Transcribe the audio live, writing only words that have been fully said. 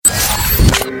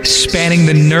spanning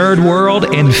the nerd world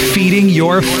and feeding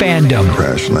your fandom.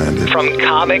 Crash landed. From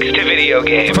comics to video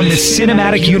games. From the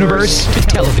cinematic universe to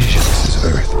television. This is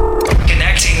Earth.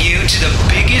 Connecting you to the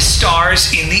biggest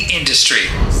stars in the industry.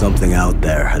 Something out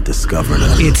there had discovered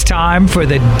us. It's time for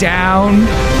the Down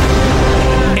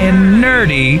and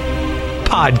Nerdy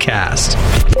podcast.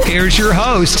 Here's your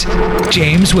host,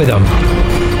 James Witham.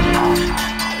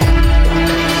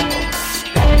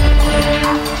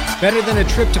 Better than a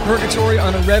trip to purgatory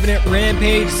on a revenant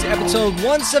rampage. It's episode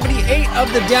 178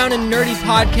 of the Down and Nerdy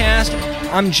podcast.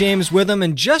 I'm James Witham,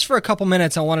 and just for a couple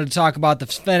minutes, I wanted to talk about the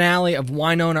finale of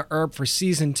Wynonna Earp for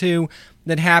season 2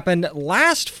 that happened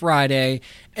last Friday.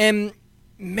 And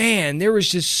man, there was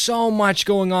just so much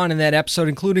going on in that episode,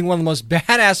 including one of the most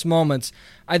badass moments,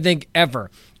 I think,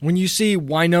 ever. When you see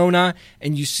Wynonna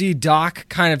and you see Doc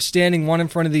kind of standing one in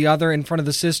front of the other in front of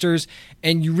the sisters,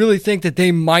 and you really think that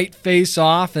they might face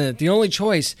off, and that the only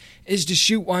choice is to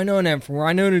shoot Wynonna and for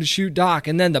Wynonna to shoot Doc,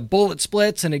 and then the bullet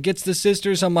splits and it gets the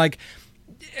sisters. I'm like,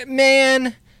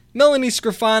 man, Melanie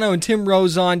Scrofano and Tim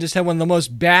Rozon just had one of the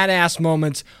most badass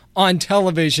moments on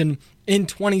television in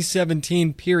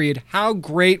 2017, period. How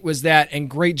great was that? And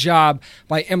great job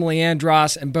by Emily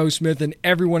Andros and Bo Smith and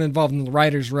everyone involved in the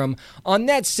writer's room on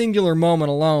that singular moment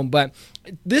alone. But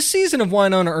this season of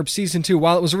Wynonna Earp season 2,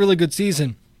 while it was a really good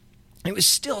season, it was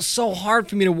still so hard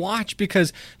for me to watch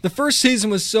because the first season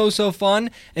was so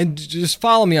fun, and just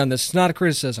follow me on this, it's not a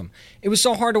criticism. It was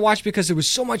so hard to watch because there was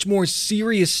so much more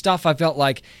serious stuff, I felt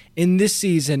like, in this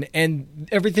season, and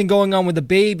everything going on with the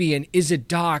baby, and is it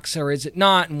Doc's or is it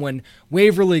not, and when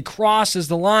Waverly crosses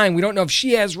the line, we don't know if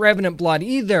she has Revenant blood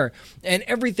either, and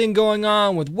everything going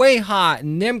on with Way Hot,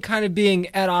 and them kind of being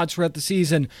at odds throughout the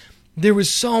season. There was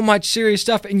so much serious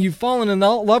stuff, and you've fallen in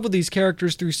love with these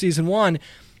characters through season 1.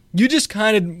 You just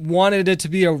kind of wanted it to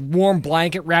be a warm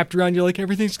blanket wrapped around you, like,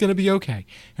 everything's going to be okay.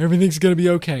 Everything's going to be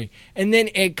okay. And then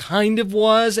it kind of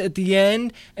was at the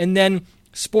end. And then,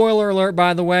 spoiler alert,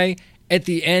 by the way, at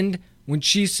the end, when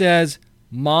she says,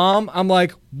 Mom, I'm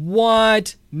like,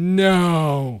 what?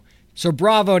 No. So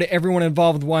bravo to everyone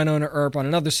involved with Wynonna Earp on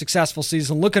another successful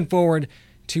season. Looking forward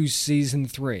to season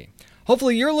 3.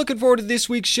 Hopefully you're looking forward to this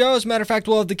week's show. As a matter of fact,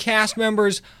 we'll have the cast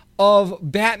members of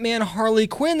Batman Harley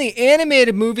Quinn, the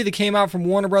animated movie that came out from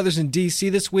Warner Brothers in DC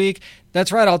this week.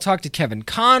 That's right, I'll talk to Kevin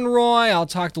Conroy, I'll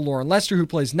talk to Lauren Lester, who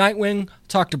plays Nightwing, I'll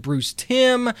talk to Bruce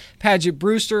Timm, Paget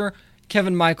Brewster,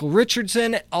 Kevin Michael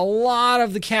Richardson, a lot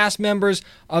of the cast members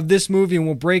of this movie, and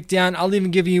we'll break down. I'll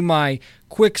even give you my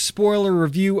quick spoiler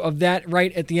review of that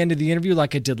right at the end of the interview,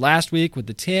 like I did last week with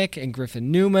The Tick and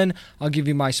Griffin Newman. I'll give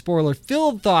you my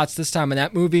spoiler-filled thoughts this time on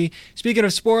that movie. Speaking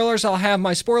of spoilers, I'll have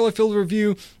my spoiler-filled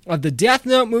review of the Death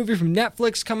Note movie from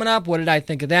Netflix coming up. What did I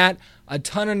think of that? A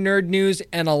ton of nerd news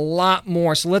and a lot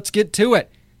more, so let's get to it.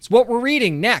 It's what we're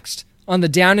reading next on the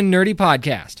Down and Nerdy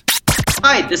podcast.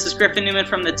 Hi, this is Griffin Newman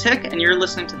from The Tick, and you're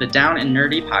listening to the Down and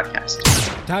Nerdy podcast.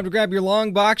 Time to grab your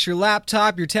long box, your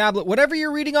laptop, your tablet, whatever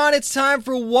you're reading on. It's time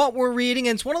for What We're Reading,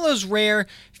 and it's one of those rare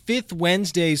Fifth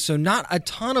Wednesdays, so not a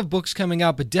ton of books coming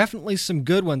out, but definitely some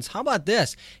good ones. How about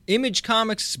this? Image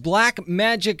Comics' Black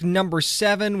Magic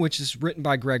 #7, which is written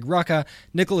by Greg Rucka.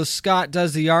 Nicholas Scott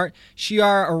does the art.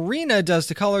 Shiar Arena does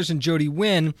the colors, and Jody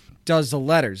Wynn does the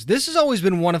letters. This has always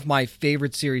been one of my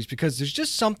favorite series because there's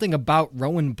just something about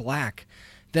Rowan Black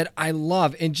that I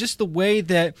love, and just the way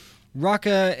that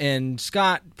Rucka and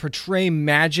Scott portray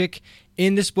magic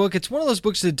in this book. It's one of those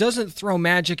books that doesn't throw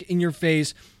magic in your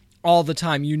face all the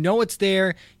time. You know it's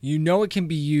there, you know it can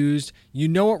be used, you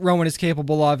know what Rowan is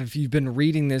capable of if you've been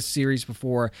reading this series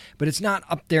before, but it's not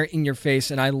up there in your face,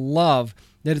 and I love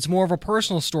that it's more of a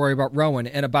personal story about Rowan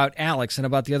and about Alex and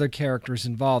about the other characters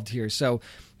involved here. So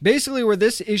basically where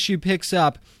this issue picks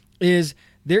up is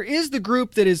there is the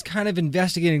group that is kind of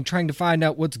investigating, trying to find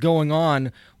out what's going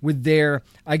on with their,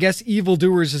 I guess,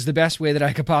 evildoers is the best way that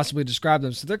I could possibly describe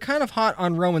them. So they're kind of hot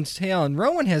on Rowan's tail, and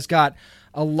Rowan has got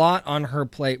a lot on her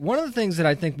plate. One of the things that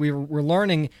I think we're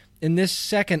learning in this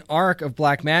second arc of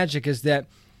Black Magic is that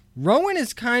Rowan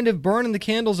is kind of burning the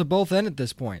candles at both ends at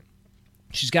this point.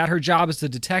 She's got her job as the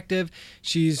detective.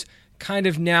 She's kind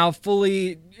of now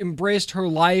fully embraced her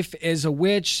life as a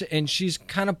witch, and she's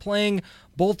kind of playing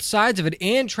both sides of it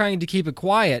and trying to keep it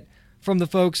quiet from the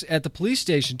folks at the police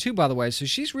station too, by the way. So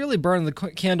she's really burning the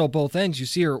candle at both ends. You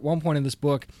see her at one point in this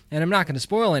book, and I'm not going to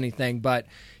spoil anything, but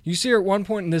you see her at one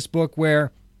point in this book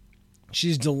where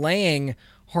she's delaying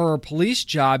her police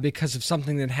job because of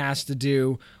something that has to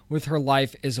do with her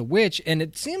life as a witch, and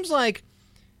it seems like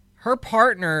her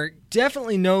partner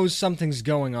definitely knows something's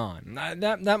going on.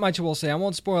 That much I will say. I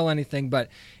won't spoil anything, but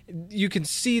you can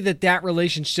see that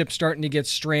relationship's starting to get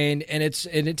strained, and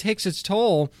it takes its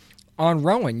toll on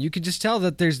Rowan. You can just tell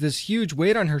that there's this huge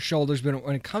weight on her shoulders, but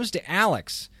when it comes to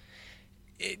Alex,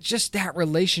 just that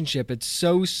relationship, it's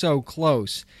so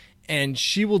close, and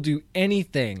she will do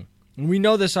anything. And we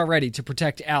know this already, to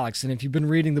protect Alex. And if you've been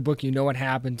reading the book, you know what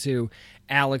happened to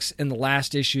Alex in the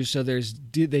last issue. So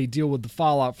they deal with the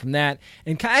fallout from that.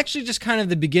 And actually just kind of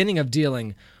the beginning of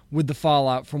dealing with the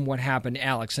fallout from what happened to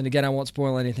Alex. And again, I won't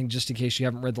spoil anything just in case you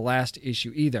haven't read the last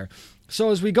issue either.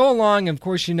 So as we go along, of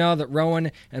course, you know that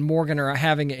Rowan and Morgan are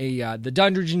having the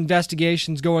Dundridge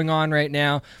investigations going on right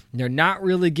now. They're not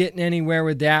really getting anywhere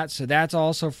with that, so that's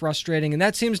also frustrating. And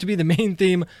that seems to be the main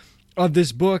theme of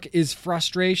this book, is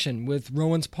frustration with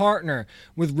Rowan's partner,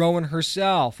 with Rowan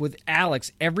herself, with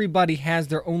Alex. Everybody has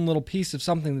their own little piece of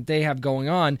something that they have going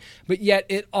on, but yet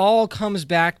it all comes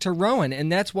back to Rowan. And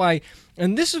that's why,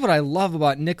 and this is what I love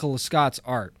about Nicola Scott's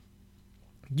art.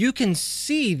 You can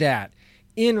see that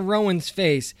in Rowan's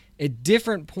face at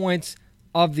different points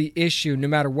of the issue. No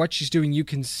matter what she's doing, you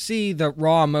can see the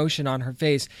raw emotion on her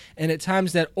face, and at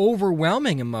times that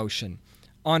overwhelming emotion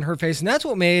on her face. And that's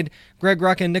what made Greg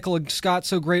Rucka and Nicola Scott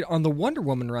so great on the Wonder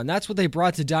Woman run. That's what they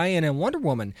brought to Diana and Wonder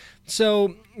Woman.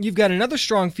 So you've got another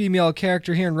strong female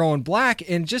character here in Rowan Black,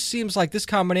 and it just seems like this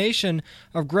combination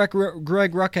of Greg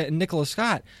Rucka and Nicola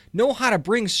Scott know how to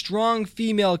bring strong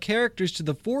female characters to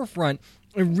the forefront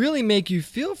and really make you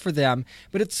feel for them.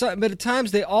 But at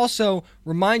times they also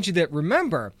remind you that,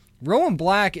 remember, Rowan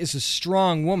Black is a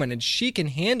strong woman, and she can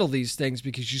handle these things,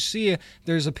 because you see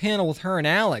there's a panel with her and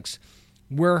Alex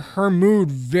where her mood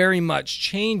very much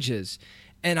changes.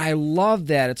 And I love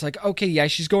that. It's like, okay, yeah,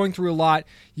 she's going through a lot.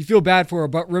 You feel bad for her,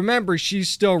 but remember, she's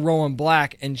still Rowan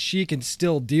Black, and she can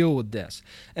still deal with this.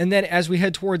 And then as we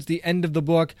head towards the end of the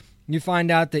book, you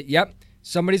find out that, yep,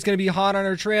 somebody's going to be hot on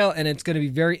her trail, and it's going to be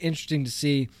very interesting to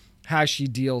see how she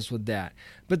deals with that.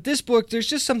 But this book, there's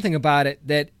just something about it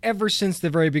that ever since the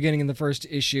very beginning in the first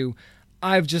issue,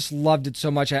 I've just loved it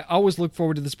so much. I always look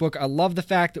forward to this book. I love the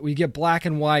fact that we get black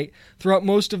and white throughout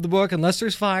most of the book, unless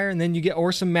there's fire, and then you get,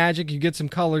 or some magic, you get some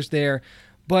colors there.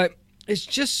 But it's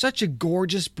just such a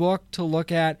gorgeous book to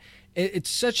look at.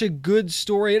 It's such a good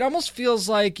story. It almost feels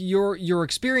like you're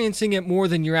experiencing it more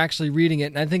than you're actually reading it,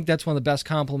 and I think that's one of the best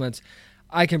compliments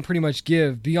I can pretty much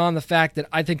give, beyond the fact that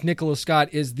I think Nicola Scott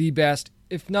is the best,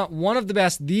 if not one of the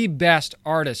best, the best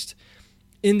artist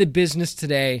in the business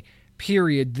today,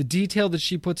 period. The detail that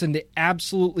she puts into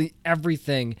absolutely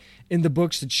everything in the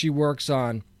books that she works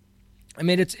on, I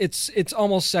mean, it's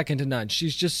almost second to none.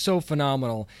 She's just so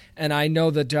phenomenal, and I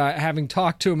know that having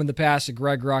talked to him in the past,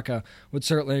 Greg Rucka would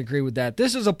certainly agree with that.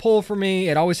 This is a pull for me.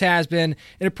 It always has been,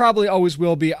 and it probably always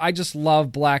will be. I just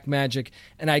love Black Magic,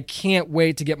 and I can't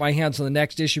wait to get my hands on the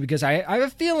next issue, because I have a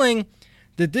feeling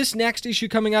that this next issue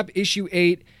coming up, issue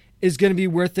 8, is going to be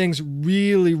where things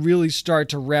really, really start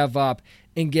to rev up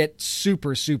and get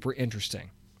super, super interesting.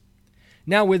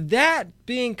 Now, with that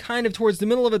being kind of towards the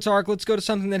middle of its arc, let's go to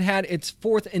something that had its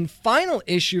fourth and final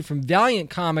issue from Valiant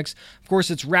Comics. Of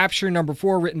course, it's Rapture number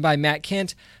 4, written by Matt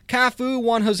Kent. Cafu,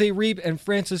 Juan Jose Reap, and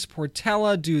Francis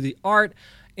Portela do the art.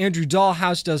 Andrew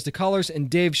Dahlhaus does the colors, and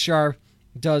Dave Sharp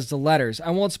does the letters.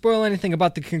 I won't spoil anything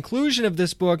about the conclusion of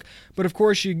this book, but of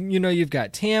course, you know, you've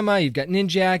got Tama, you've got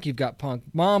Ninjak, you've got Punk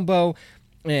Mambo,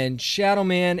 and Shadow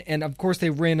Man, and of course, they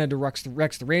ran into Rex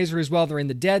the Razor as well. They're in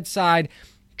the dead side,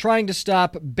 trying to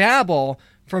stop Babel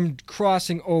from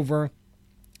crossing over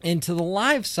into the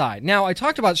live side. Now, I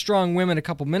talked about strong women a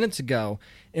couple minutes ago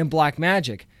in Black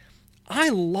Magic. I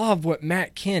love what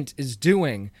Matt Kent is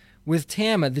doing with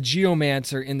Tama, the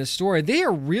Geomancer, in the story. They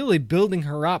are really building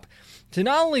her up to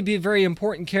not only be a very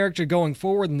important character going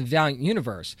forward in the Valiant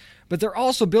universe, but they're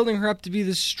also building her up to be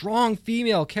this strong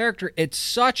female character at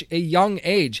such a young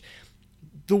age.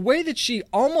 The way that she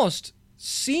almost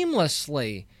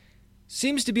seamlessly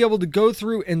seems to be able to go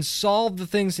through and solve the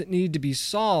things that need to be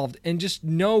solved, and just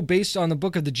know, based on the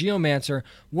book of the Geomancer,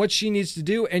 what she needs to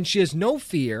do, and she has no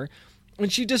fear,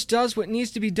 and she just does what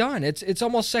needs to be done. It's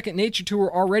almost second nature to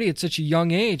her already at such a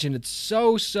young age, and it's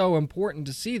so, so important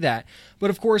to see that. But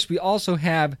of course, we also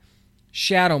have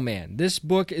Shadow Man. This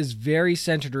book is very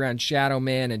centered around Shadow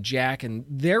Man and Jack, and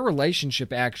their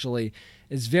relationship actually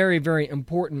is very, very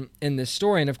important in this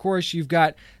story. And of course, you've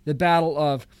got the battle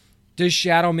of, does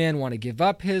Shadow Man want to give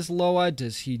up his Loa?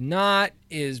 Does he not?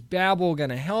 Is Babel going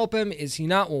to help him? Is he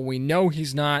not? Well, we know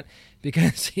he's not,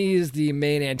 because he is the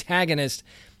main antagonist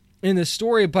in the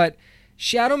story. But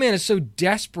Shadow Man is so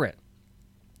desperate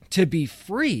to be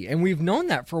free. And we've known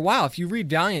that for a while. If you read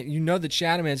Valiant, you know that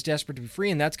Shadow Man's desperate to be free,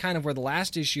 and that's kind of where the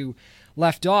last issue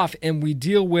left off. And we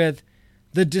deal with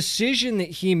the decision that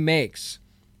he makes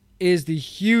is the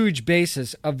huge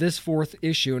basis of this fourth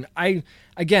issue. And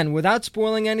again, without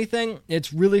spoiling anything,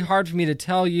 it's really hard for me to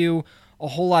tell you a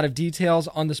whole lot of details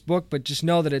on this book, but just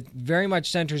know that it very much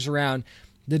centers around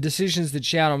the decisions that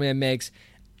Shadow Man makes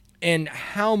and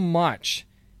how much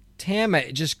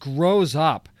Tama just grows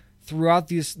up throughout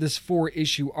this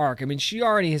 4-issue arc. I mean, she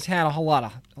already has had a lot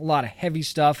of heavy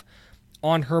stuff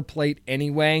on her plate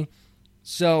anyway.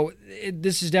 So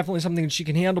this is definitely something that she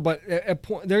can handle, but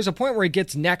there's a point where it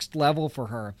gets next level for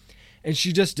her, and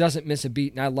she just doesn't miss a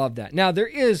beat, and I love that. Now, there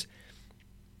is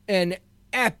an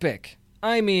epic,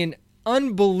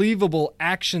 unbelievable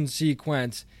action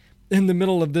sequence in the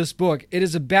middle of this book. It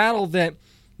is a battle that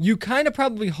you kind of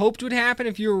probably hoped would happen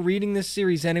if you were reading this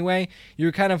series anyway. You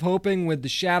were kind of hoping with the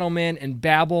Shadow Man and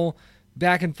Babel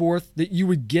back and forth that you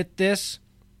would get this,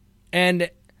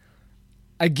 and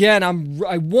again,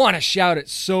 I want to shout it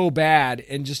so bad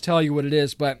and just tell you what it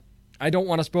is, but I don't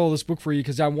want to spoil this book for you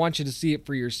because I want you to see it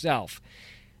for yourself.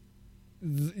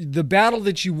 The battle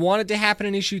that you wanted to happen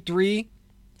in issue 3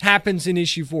 happens in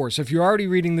issue 4. So if you're already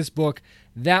reading this book,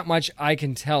 that much I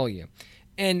can tell you.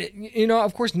 And,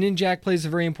 of course, Ninjak plays a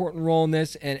very important role in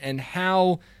this, and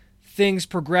how things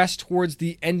progress towards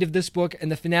the end of this book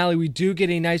and the finale. We do get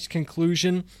a nice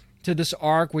conclusion to this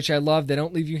arc, which I love. They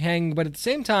don't leave you hanging, but at the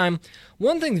same time,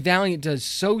 one thing Valiant does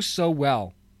so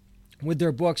well with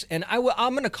their books, and I'm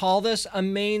going to call this a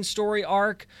main story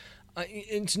arc.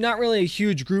 It's not really a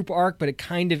huge group arc, but it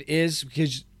kind of is,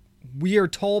 because we are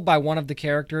told by one of the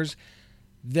characters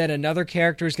that another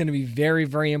character is going to be very,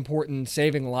 very important in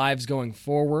saving lives going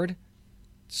forward.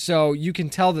 So you can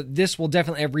tell that this will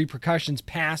definitely have repercussions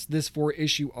past this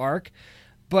 4-issue arc.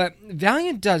 But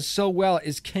Valiant does so well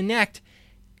is connect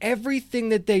everything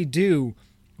that they do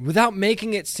without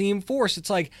making it seem forced. It's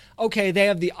like, okay, they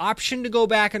have the option to go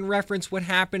back and reference what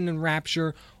happened in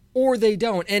Rapture, or they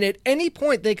don't. And at any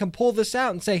point, they can pull this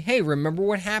out and say, hey, remember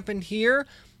what happened here?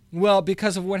 Well,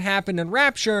 because of what happened in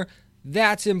Rapture,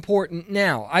 that's important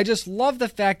now. I just love the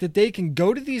fact that they can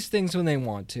go to these things when they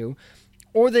want to,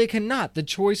 or they cannot. The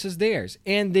choice is theirs.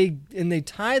 And they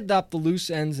tied up the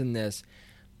loose ends in this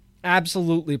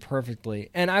absolutely perfectly.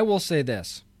 And I will say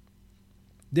this.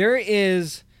 There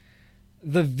is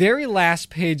the very last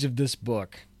page of this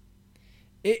book.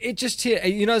 It just hit,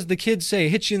 as the kids say, it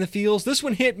hits you in the feels. This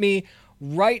one hit me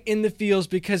right in the feels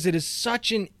because it is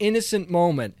such an innocent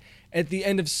moment at the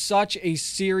end of such a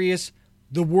serious,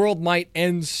 the world might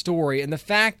end story. And the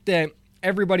fact that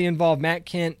everybody involved, Matt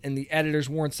Kent and the editors,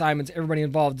 Warren Simons, everybody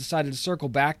involved decided to circle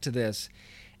back to this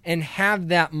and have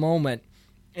that moment.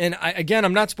 And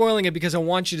I'm not spoiling it because I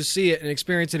want you to see it and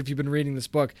experience it if you've been reading this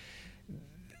book.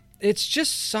 It's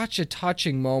just such a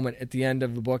touching moment at the end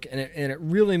of the book, and it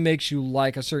really makes you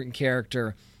like a certain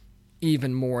character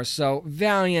even more. So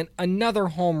Valiant, another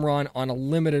home run on a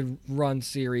limited run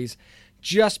series.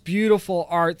 Just beautiful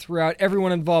art throughout,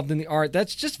 everyone involved in the art.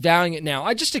 That's just Valiant now.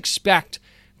 I just expect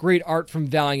great art from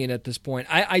Valiant at this point.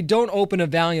 I don't open a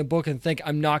Valiant book and think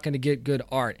I'm not going to get good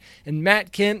art. And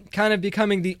Matt Kent kind of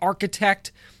becoming the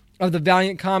architect of the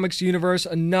Valiant Comics universe,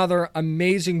 another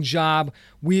amazing job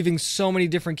weaving so many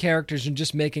different characters and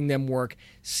just making them work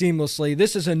seamlessly.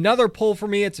 This is another pull for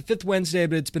me. It's a fifth Wednesday,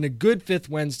 but it's been a good fifth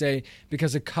Wednesday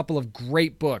because a couple of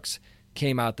great books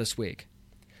came out this week.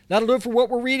 That'll do it for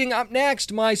what we're reading. Up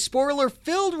next, my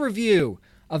spoiler-filled review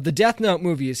of the Death Note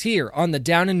movie is here on the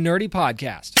Down and Nerdy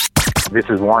podcast. This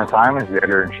is Warren Simons, the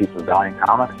editor-in-chief of Valiant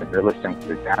Comics, and you're listening to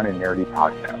the Down and Nerdy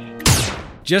podcast.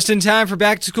 Just in time for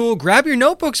back to school. Grab your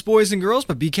notebooks, boys and girls,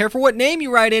 but be careful what name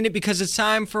you write in it because it's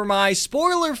time for my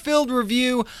spoiler-filled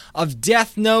review of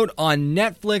Death Note on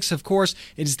Netflix. Of course,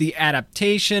 it is the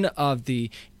adaptation of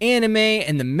the anime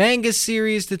and the manga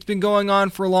series that's been going on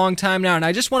for a long time now, and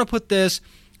I just want to put this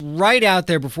right out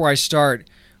there before I start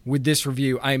with this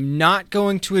review. I'm not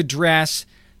going to address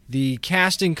the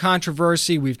casting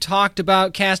controversy. We've talked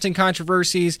about casting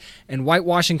controversies and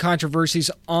whitewashing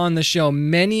controversies on the show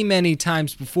many, many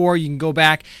times before. You can go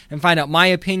back and find out my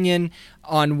opinion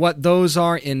on what those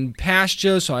are in past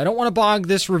shows, so I don't want to bog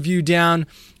this review down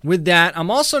with that.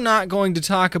 I'm also not going to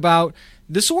talk about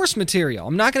the source material.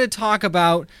 I'm not going to talk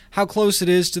about how close it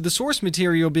is to the source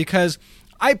material because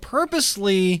I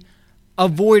purposely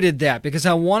avoided that because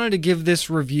I wanted to give this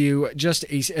review just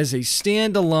as a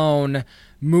standalone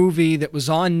movie that was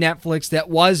on Netflix that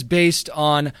was based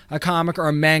on a comic or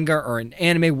a manga or an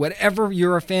anime, whatever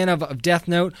you're a fan of Death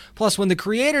Note. Plus, when the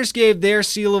creators gave their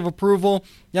seal of approval,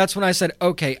 that's when I said,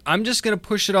 okay, I'm just going to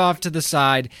push it off to the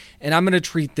side and I'm going to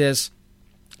treat this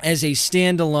as a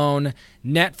standalone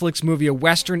Netflix movie, a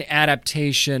Western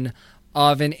adaptation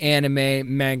of an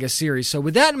anime manga series. So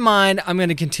with that in mind, I'm going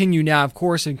to continue now. Of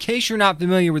course, in case you're not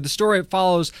familiar with the story, it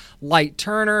follows Light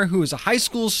Turner, who is a high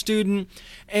school student,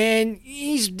 and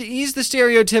he's the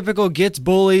stereotypical gets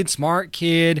bullied, smart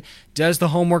kid, does the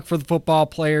homework for the football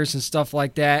players and stuff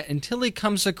like that, until he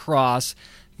comes across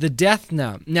the Death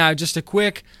Note. Now, just a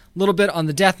quick little bit on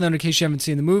the Death Note in case you haven't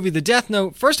seen the movie. The Death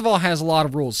Note, first of all, has a lot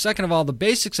of rules. Second of all, the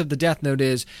basics of the Death Note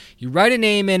is you write a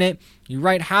name in it, you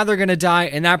write how they're going to die,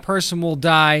 and that person will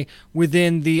die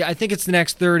within I think it's the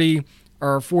next 30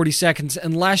 or 40 seconds,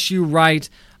 unless you write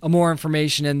more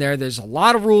information in there. There's a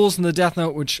lot of rules in the Death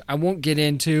Note, which I won't get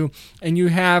into. And you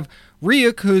have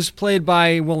Ryuk, who's played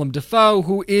by Willem Dafoe,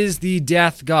 who is the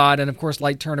death god, and of course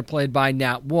Light Turner played by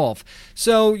Nat Wolff.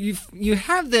 So you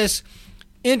have this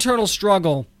internal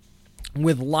struggle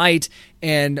with Light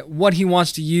and what he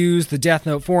wants to use the Death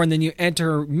Note for, and then you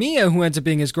enter Mia, who ends up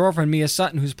being his girlfriend, Mia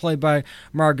Sutton, who's played by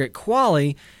Margaret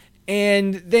Qualley,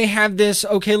 and they have this,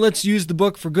 okay, let's use the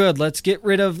book for good. Let's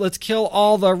kill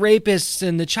all the rapists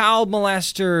and the child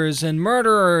molesters and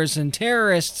murderers and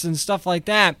terrorists and stuff like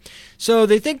that. So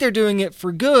they think they're doing it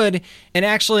for good, and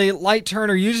actually Light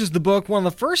Turner uses the book. One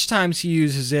of the first times he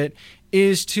uses it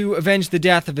is to avenge the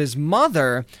death of his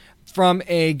mother from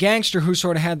a gangster who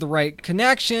sort of had the right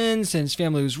connections, and his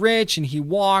family was rich, and he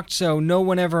walked, so no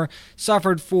one ever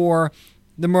suffered for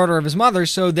the murder of his mother.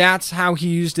 So that's how he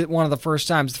used it one of the first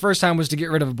times. The first time was to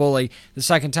get rid of a bully. The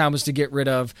second time was to get rid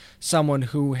of someone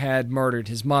who had murdered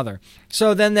his mother.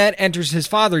 So then that enters his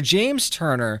father, James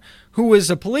Turner, who is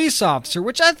a police officer,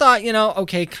 which I thought,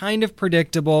 okay, kind of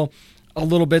predictable a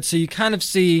little bit, so you kind of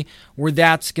see where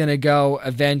that's going to go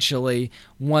eventually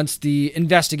once the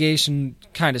investigation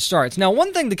kind of starts. Now,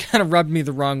 one thing that kind of rubbed me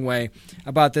the wrong way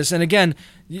about this, and again,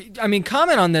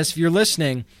 comment on this if you're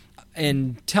listening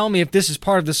and tell me if this is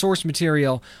part of the source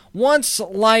material. Once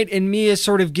Light and Mia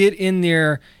sort of get in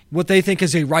there, what they think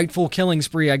is a rightful killing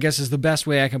spree, I guess is the best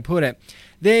way I can put it,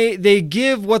 they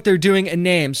give what they're doing a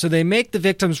name, so they make the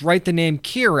victims write the name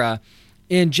Kira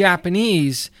in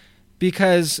Japanese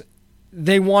because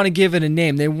they want to give it a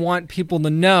name. They want people to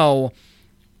know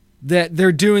that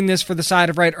they're doing this for the side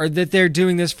of right, or that they're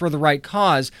doing this for the right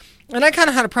cause. And I kind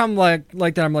of had a problem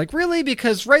like that. I'm like, really?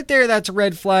 Because right there, that's a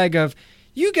red flag of,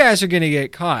 you guys are going to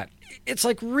get caught. It's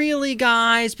like, really,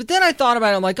 guys? But then I thought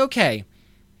about it. I'm like, okay,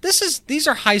 these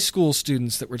are high school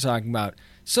students that we're talking about.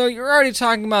 So you're already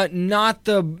talking about not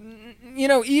the,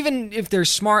 even if they're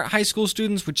smart high school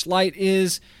students, which Light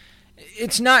is,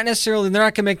 it's not necessarily, they're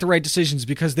not going to make the right decisions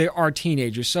because they are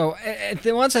teenagers. So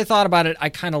once I thought about it, I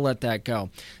kind of let that go.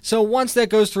 So once that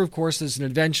goes through, of course, there's an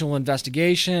eventual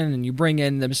investigation, and you bring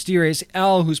in the mysterious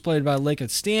L, who's played by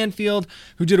Lakeith Stanfield,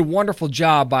 who did a wonderful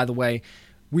job, by the way.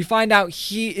 We find out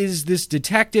he is this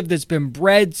detective that's been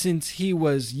bred since he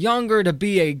was younger to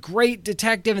be a great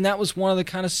detective, and that was one of the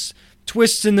kind of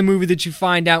twists in the movie that you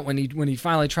find out when he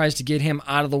finally tries to get him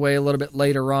out of the way a little bit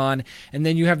later on. And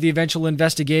then you have the eventual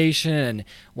investigation.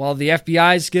 Well, the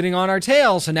FBI is getting on our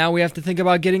tail, so now we have to think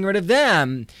about getting rid of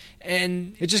them.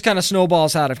 And it just kind of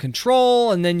snowballs out of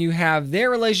control. And then you have their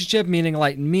relationship, meaning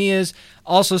Light and Mia's,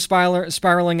 also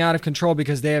spiraling out of control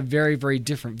because they have very, very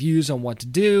different views on what to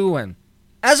do. And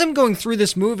as I'm going through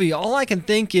this movie, all I can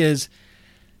think is,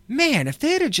 man, if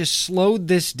they had just slowed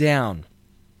this down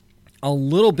a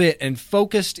little bit and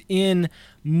focused in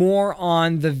more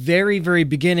on the very, very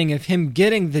beginning of him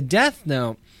getting the Death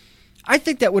Note, I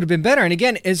think that would have been better. And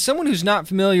again, as someone who's not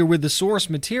familiar with the source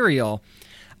material,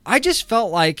 I just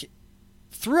felt like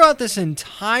throughout this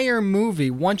entire movie,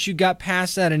 once you got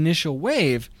past that initial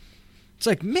wave, it's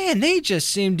like, man, they just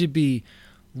seem to be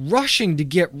rushing to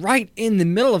get right in the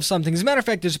middle of something. As a matter of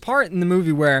fact, there's a part in the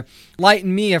movie where Light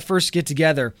and Mia first get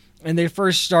together and they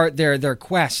first start their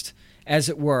quest, as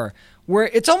it were, where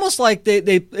it's almost like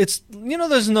it's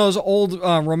there's in those old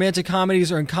romantic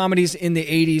comedies or in comedies in the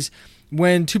 80s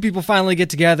when two people finally get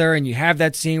together and you have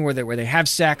that scene where they have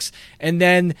sex, and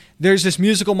then there's this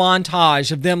musical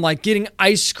montage of them like getting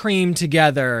ice cream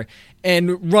together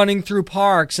and running through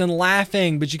parks and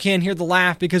laughing, but you can't hear the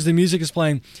laugh because the music is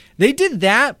playing. They did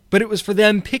that, but it was for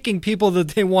them picking people that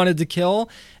they wanted to kill.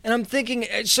 And I'm thinking,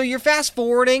 so you're fast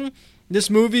forwarding this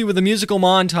movie with a musical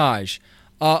montage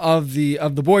of the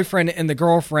boyfriend and the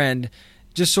girlfriend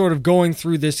just sort of going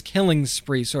through this killing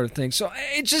spree sort of thing. So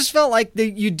it just felt like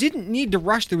you didn't need to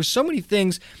rush. There were so many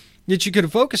things that you could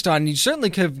have focused on. And you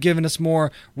certainly could have given us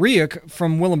more Ryuk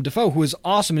from Willem Dafoe, who is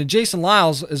awesome. And Jason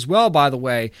Lyles as well, by the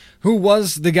way, who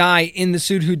was the guy in the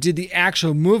suit who did the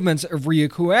actual movements of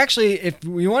Ryuk, who actually, if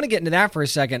we want to get into that for a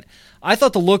second, I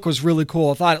thought the look was really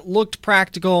cool. I thought it looked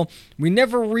practical. We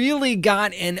never really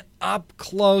got an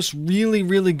up-close, really,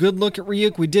 really good look at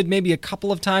Ryuk. We did maybe a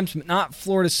couple of times, but not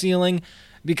floor to ceiling.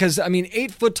 Because,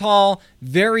 8 foot tall,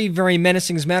 very, very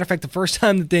menacing. As a matter of fact, the first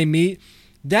time that they meet,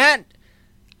 that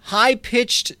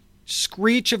high-pitched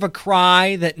screech of a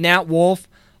cry that Nat Wolff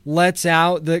lets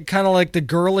out, the kind of like the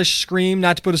girlish scream,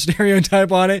 not to put a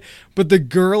stereotype on it, but the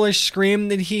girlish scream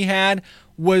that he had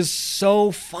was so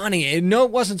funny. I know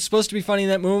it wasn't supposed to be funny in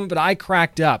that moment, but I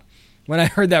cracked up when I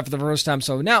heard that for the first time.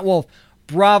 So Nat Wolff,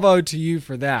 bravo to you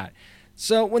for that.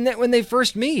 So when they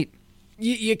first meet,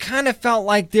 you kind of felt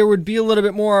like there would be a little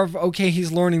bit more of, okay,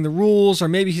 he's learning the rules, or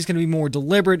maybe he's going to be more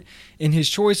deliberate in his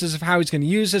choices of how he's going to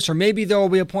use this, or maybe there will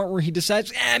be a point where he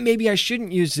decides, maybe I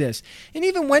shouldn't use this. And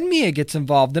even when Mia gets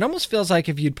involved, it almost feels like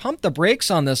if you'd pump the brakes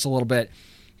on this a little bit,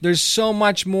 there's so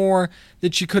much more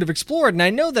that you could have explored. And I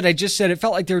know that I just said it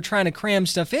felt like they were trying to cram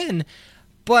stuff in,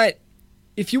 but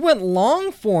if you went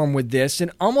long form with this, it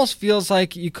almost feels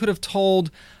like you could have told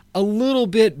a little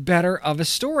bit better of a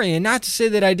story. And not to say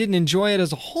that I didn't enjoy it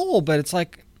as a whole, but it's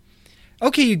like,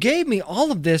 okay, you gave me all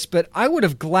of this, but I would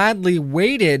have gladly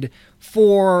waited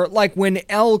for like when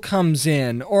Elle comes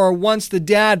in, or once the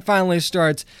dad finally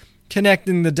starts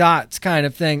connecting the dots kind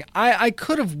of thing. I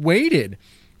could have waited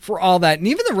for all that. And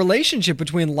even the relationship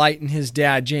between Light and his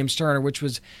dad, James Turner, which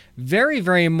was very,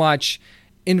 very much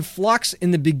in flux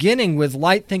in the beginning, with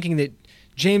Light thinking that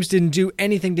James didn't do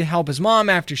anything to help his mom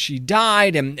after she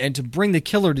died and to bring the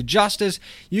killer to justice.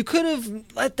 You could have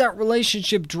let that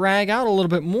relationship drag out a little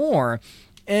bit more,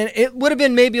 and it would have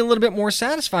been maybe a little bit more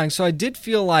satisfying. So I did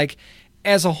feel like,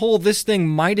 as a whole, this thing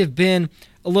might have been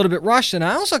a little bit rushed, and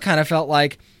I also kind of felt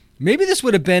like maybe this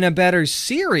would have been a better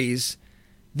series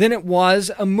than it was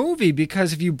a movie,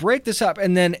 because if you break this up,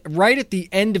 and then right at the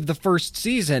end of the first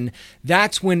season,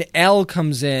 that's when Elle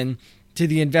comes in to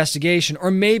the investigation,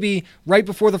 or maybe right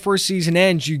before the first season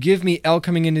ends, you give me Elle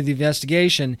coming into the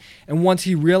investigation, and once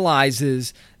he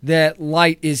realizes that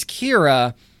Light is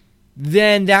Kira,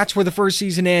 then that's where the first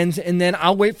season ends, and then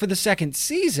I'll wait for the second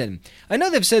season. I know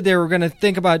they've said they were going to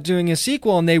think about doing a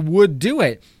sequel, and they would do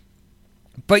it,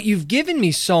 but you've given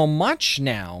me so much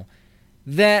now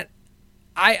that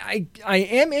I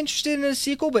am interested in a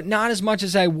sequel, but not as much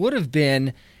as I would have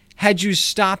been had you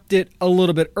stopped it a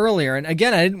little bit earlier. And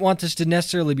again, I didn't want this to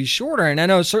necessarily be shorter, and I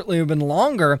know it certainly would have been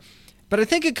longer, but I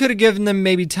think it could have given them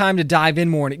maybe time to dive in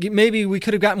more. And maybe we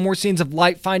could have gotten more scenes of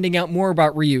Light finding out more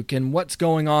about Ryuk and what's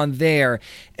going on there.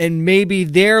 And maybe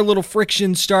their little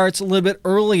friction starts a little bit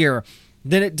earlier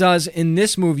than it does in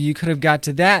this movie. You could have got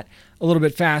to that a little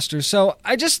bit faster. So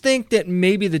I just think that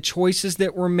maybe the choices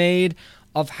that were made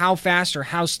of how fast or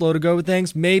how slow to go with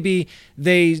things, maybe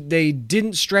they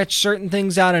didn't stretch certain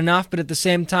things out enough, but at the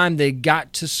same time they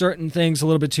got to certain things a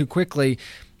little bit too quickly,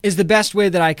 is the best way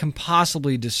that I can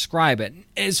possibly describe it.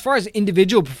 As far as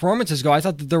individual performances go, I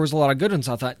thought that there was a lot of good ones.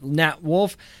 I thought Nat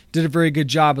Wolff did a very good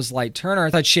job as Light Turner. I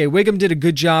thought Shea Wiggum did a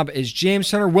good job as James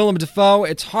Turner. Willem Dafoe,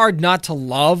 it's hard not to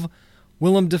love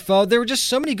Willem Dafoe. There were just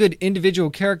so many good individual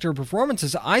character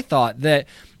performances, I thought, that,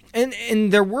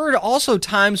 and there were also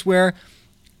times where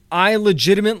I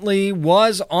legitimately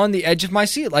was on the edge of my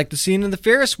seat, like the scene in the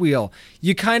Ferris wheel.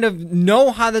 You kind of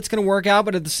know how that's going to work out,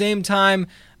 but at the same time,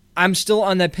 I'm still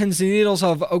on that pins and needles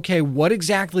of, okay, what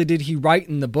exactly did he write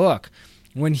in the book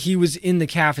when he was in the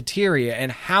cafeteria,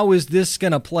 and how is this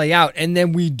going to play out? And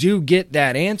then we do get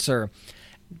that answer.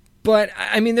 But,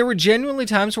 I mean, there were genuinely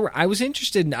times where I was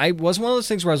interested, and I wasn't one of those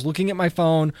things where I was looking at my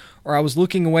phone or I was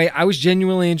looking away. I was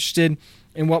genuinely interested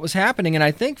in what was happening, and I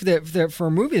think that for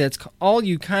a movie that's all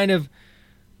you kind of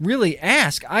really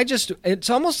ask, it's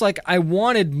almost like I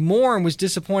wanted more and was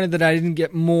disappointed that I didn't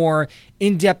get more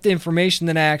in-depth information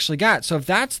than I actually got. So if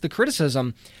that's the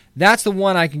criticism, that's the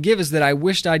one I can give, is that I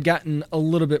wished I'd gotten a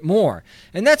little bit more.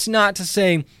 And that's not to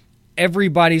say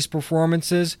everybody's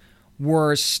performances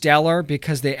were stellar,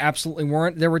 because they absolutely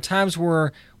weren't. There were times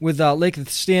where, with Lakeith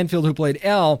Stanfield, who played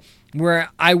Elle, where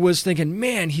I was thinking,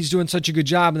 man, he's doing such a good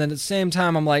job. And then at the same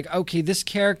time, I'm like, okay, this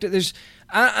character,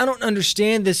 I don't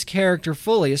understand this character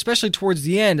fully, especially towards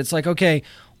the end. It's like, okay,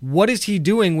 what is he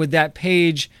doing with that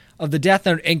page of the Death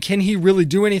Note? And can he really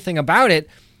do anything about it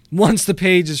once the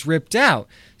page is ripped out?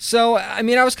 So, I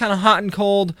mean, I was kind of hot and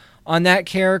cold on that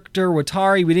character.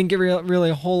 Watari, we didn't get really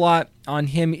a whole lot on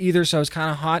him either, so I was kind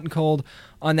of hot and cold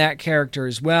on that character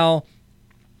as well.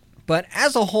 but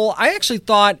as a whole, I actually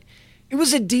thought it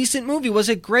was a decent movie. Was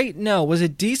it great? No. Was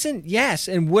it decent? Yes.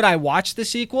 And would I watch the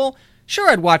sequel? Sure,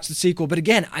 I'd watch the sequel, but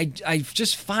again, I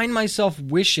just find myself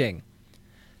wishing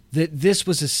that this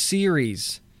was a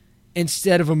series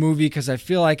instead of a movie, because I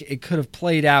feel like it could have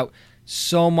played out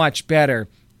so much better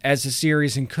as a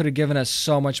series and could have given us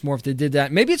so much more if they did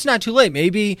that. Maybe it's not too late.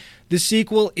 Maybe the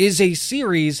sequel is a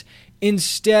series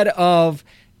instead of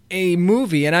a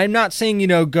movie. And I'm not saying,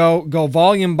 go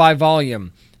volume by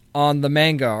volume on the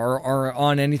manga or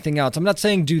on anything else. I'm not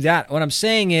saying do that. What I'm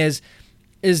saying is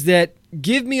that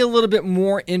give me a little bit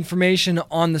more information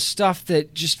on the stuff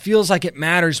that just feels like it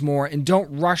matters more, and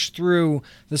don't rush through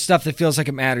the stuff that feels like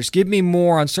it matters. Give me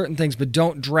more on certain things, but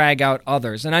don't drag out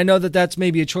others. And I know that that's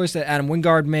maybe a choice that Adam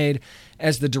Wingard made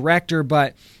as the director,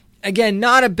 but again,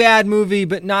 not a bad movie,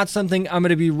 but not something I'm going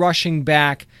to be rushing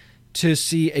back to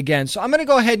see again. So I'm going to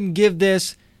go ahead and give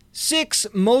this 6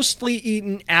 mostly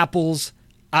eaten apples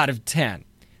out of 10.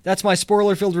 That's my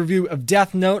spoiler-filled review of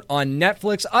Death Note on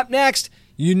Netflix. Up next,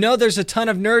 there's a ton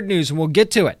of nerd news, and we'll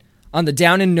get to it on the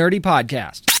Down and Nerdy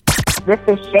podcast. This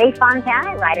is Shay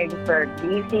Fontana, writer for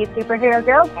DC Superhero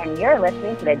Girls, and you're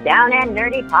listening to the Down and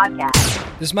Nerdy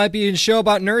podcast. This might be a show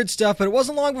about nerd stuff, but it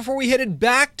wasn't long before we headed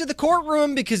back to the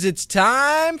courtroom because it's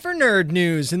time for nerd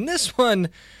news. And this one,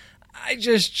 I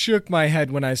just shook my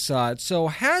head when I saw it. So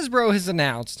Hasbro has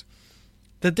announced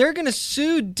that they're going to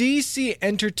sue DC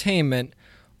Entertainment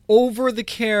over the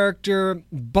character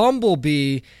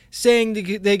Bumblebee, saying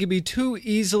they could be too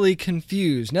easily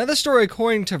confused. Now, this story,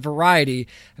 according to Variety,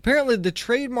 apparently the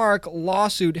trademark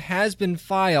lawsuit has been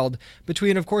filed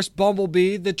between, of course,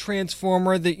 Bumblebee, the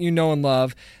Transformer that you know and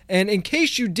love. And in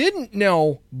case you didn't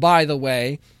know, by the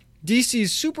way,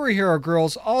 DC's Superhero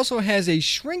Girls also has a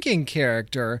shrinking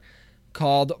character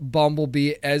called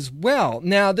Bumblebee as well.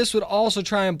 Now, this would also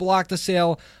try and block the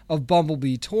sale of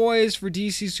Bumblebee toys for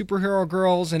DC Superhero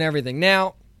Girls and everything.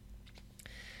 Now,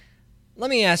 let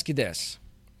me ask you this.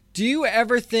 Do you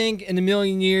ever think in a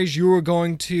million years you were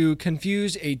going to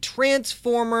confuse a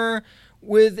Transformer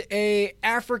with a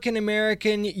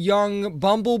African-American young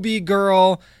Bumblebee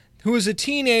girl who is a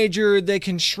teenager that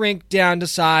can shrink down to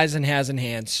size and has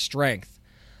enhanced strength?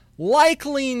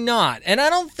 Likely not. And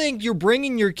I don't think you're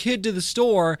bringing your kid to the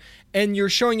store and you're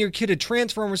showing your kid a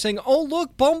Transformer saying, oh,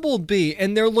 look, Bumblebee,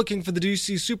 and they're looking for the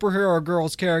DC Superhero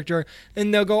Girls character,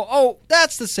 and they'll go, oh,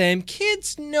 that's the same.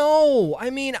 Kids know.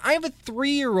 I mean, I have a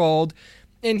 3-year-old,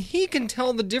 and he can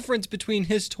tell the difference between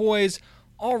his toys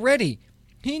already.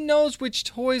 He knows which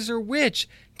toys are which.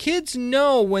 Kids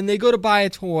know when they go to buy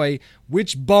a toy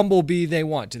which Bumblebee they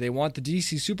want. Do they want the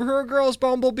DC Superhero Girls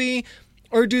Bumblebee,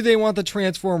 or do they want the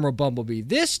Transformer Bumblebee?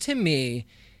 This, to me,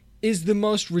 is the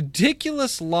most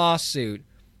ridiculous lawsuit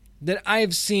that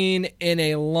I've seen in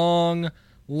a long,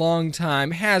 long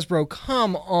time. Hasbro,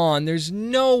 come on. There's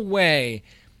no way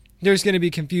there's going to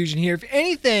be confusion here. If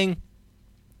anything,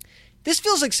 this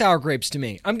feels like sour grapes to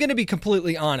me. I'm going to be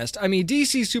completely honest. I mean,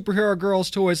 DC Superhero Girls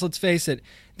toys, let's face it,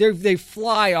 they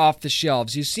fly off the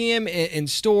shelves. You see them in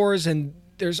stores, and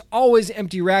there's always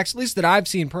empty racks, at least that I've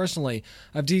seen personally,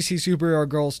 of DC Superhero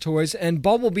Girls toys, and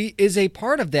Bumblebee is a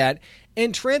part of that.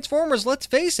 And Transformers, let's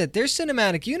face it, their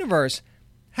cinematic universe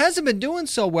hasn't been doing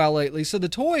so well lately, so the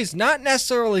toys not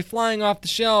necessarily flying off the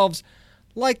shelves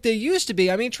like they used to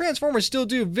be. I mean, Transformers still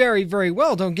do very, very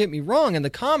well, don't get me wrong, and the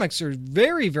comics are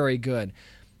very, very good.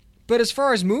 But as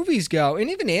far as movies go, and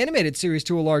even animated series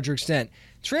to a larger extent,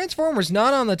 Transformers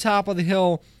not on the top of the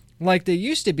hill like they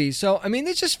used to be. So, I mean,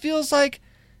 it just feels like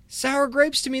sour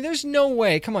grapes to me. There's no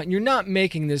way. Come on, you're not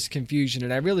making this confusion,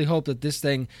 and I really hope that this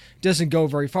thing doesn't go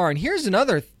very far. And here's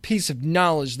another piece of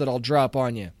knowledge that I'll drop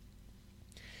on you.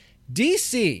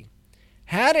 DC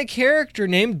had a character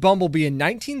named Bumblebee in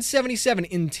 1977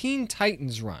 in Teen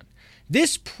Titans run.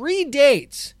 This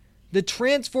predates the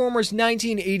Transformers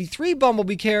 1983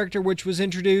 Bumblebee character, which was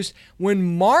introduced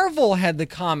when Marvel had the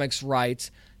comics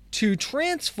rights to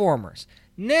Transformers.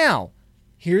 Now,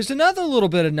 here's another little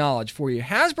bit of knowledge for you.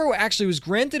 Hasbro actually was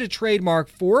granted a trademark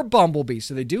for Bumblebee,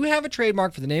 so they do have a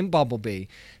trademark for the name Bumblebee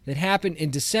that happened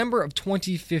in December of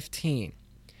 2015.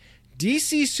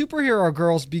 DC Superhero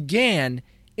Girls began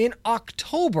in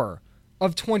October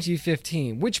of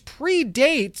 2015, which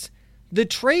predates the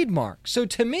trademark. So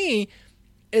to me,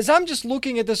 as I'm just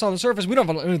looking at this on the surface, we don't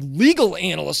have a legal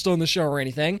analyst on the show or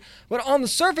anything, but on the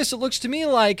surface it looks to me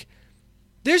like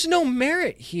there's no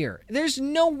merit here. There's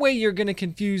no way you're going to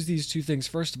confuse these two things,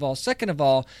 first of all. Second of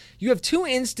all, you have two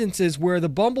instances where the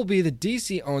Bumblebee that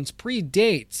DC owns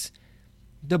predates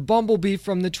the Bumblebee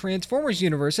from the Transformers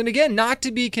universe. And again, not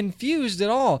to be confused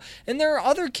at all. And there are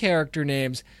other character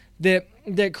names that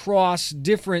that cross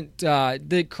different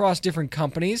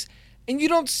companies, and you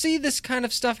don't see this kind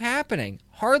of stuff happening.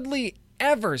 Hardly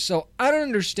ever. So I don't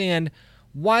understand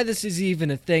why this is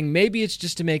even a thing. Maybe it's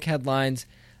just to make headlines.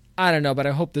 I don't know, but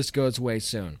I hope this goes away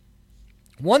soon.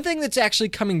 One thing that's actually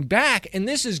coming back, and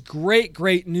this is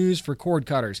great news for cord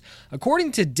cutters.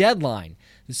 According to Deadline,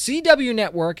 the CW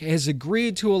network has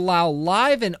agreed to allow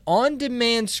live and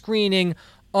on-demand screening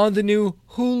on the new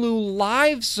Hulu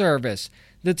Live service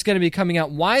that's going to be coming out.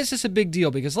 Why is this a big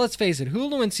deal? Because let's face it,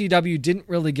 Hulu and CW didn't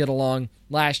really get along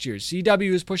last year.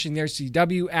 CW is pushing their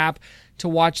CW app to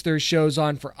watch their shows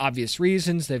on for obvious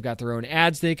reasons. They've got their own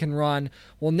ads they can run.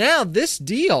 Well, now this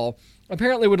deal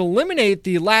apparently would eliminate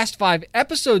the last 5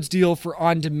 episodes deal for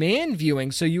on-demand viewing,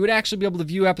 so you would actually be able to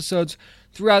view episodes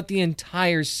throughout the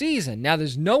entire season. Now,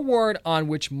 there's no word on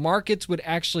which markets would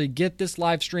actually get this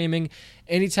live streaming.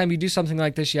 Anytime you do something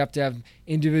like this, you have to have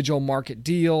individual market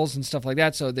deals and stuff like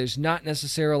that, so this isn't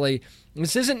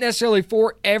necessarily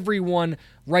for everyone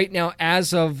right now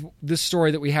as of this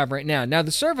story that we have right now. Now,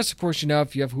 the service, of course,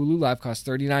 if you have Hulu Live, costs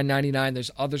 $39.99.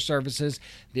 There's other services.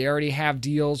 They already have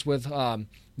deals with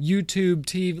YouTube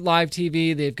TV, live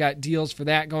TV. They've got deals for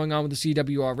that going on with the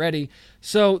CW already.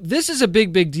 So this is a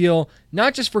big deal,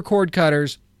 not just for cord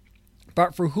cutters,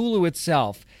 but for Hulu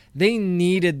itself. They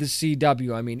needed the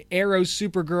CW. I mean, Arrow,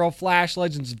 Supergirl, Flash,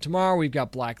 Legends of Tomorrow. We've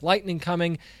got Black Lightning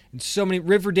coming, and so many,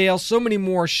 Riverdale, so many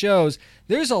more shows.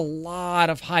 There's a lot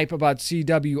of hype about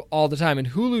CW all the time, and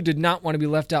Hulu did not want to be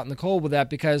left out in the cold with that,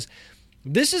 because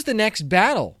this is the next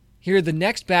battle. Here, the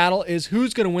next battle is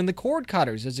who's going to win the cord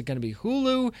cutters. Is it going to be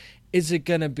Hulu? Is it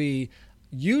going to be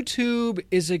YouTube?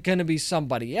 Is it going to be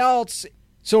somebody else?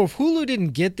 So if Hulu didn't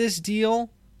get this deal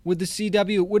with the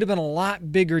CW, it would have been a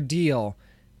lot bigger deal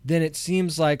than it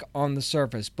seems like on the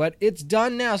surface. But it's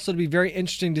done now, so it'll be very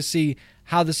interesting to see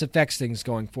how this affects things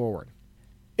going forward.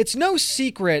 It's no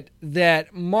secret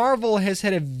that Marvel has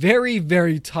had a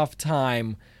very tough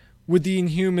time with the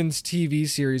Inhumans TV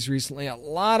series recently. A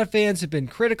lot of fans have been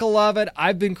critical of it.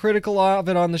 I've been critical of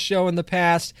it on the show in the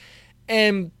past.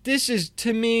 And this is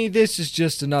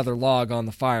just another log on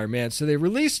the fire, man. So they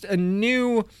released some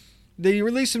new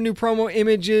promo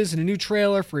images and a new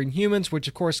trailer for Inhumans, which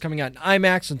of course is coming out in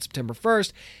IMAX on September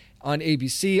 1st, on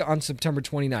ABC on September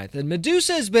 29th. And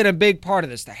Medusa has been a big part of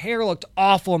this. The hair looked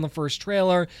awful in the first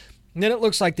trailer, and then it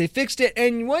looks like they fixed it,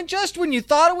 and just when you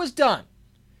thought it was done,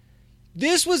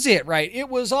 this was it, right? It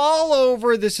was all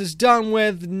over. This is done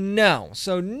with. No.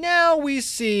 So now we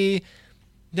see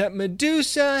that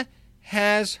Medusa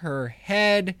has her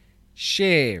head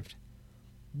shaved.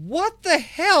 What the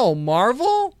hell,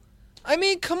 Marvel? I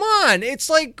mean, come on. It's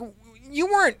like you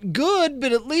weren't good,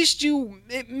 but at least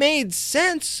it made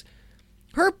sense.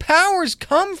 Her powers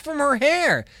come from her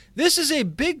hair. This is a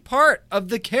big part of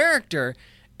the character,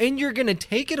 and you're going to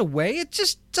take it away? It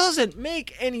just doesn't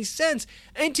make any sense.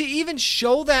 And to even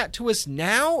show that to us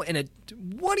now,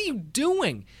 what are you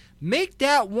doing? Make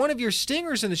that one of your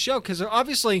stingers in the show, because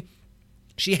obviously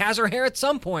she has her hair at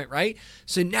some point, right?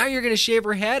 So now you're going to shave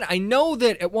her head? I know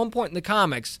that at one point in the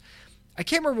comics, I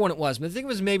can't remember when it was, but I think it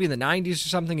was maybe in the 90s or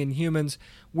something in Humans,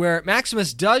 where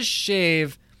Maximus does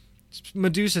shave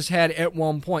Medusa's head at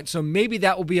one point. So maybe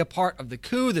that will be a part of the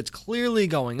coup that's clearly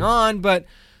going on, but...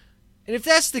 And if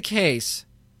that's the case,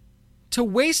 to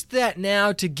waste that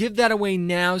now, to give that away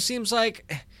now, seems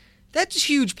like that's a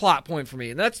huge plot point for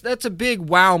me. That's a big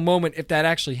wow moment if that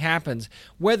actually happens.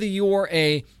 Whether you're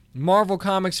a Marvel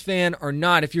Comics fan or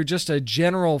not, if you're just a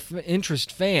general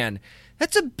interest fan,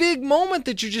 that's a big moment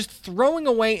that you're just throwing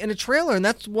away in a trailer. And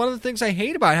that's one of the things I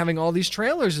hate about having all these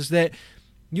trailers, is that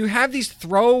you have these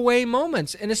throwaway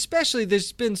moments. And especially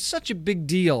there's been such a big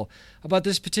deal about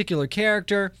this particular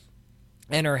character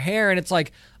and her hair, and it's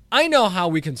like, I know how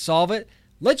we can solve it.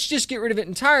 Let's just get rid of it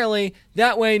entirely.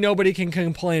 That way nobody can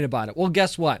complain about it. Well,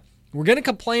 guess what? We're going to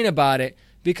complain about it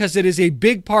because it is a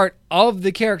big part of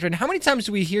the character. And how many times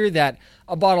do we hear that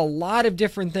about a lot of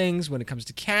different things when it comes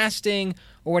to casting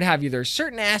or what have you? There are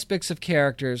certain aspects of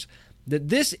characters that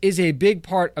this is a big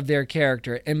part of their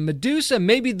character. And Medusa,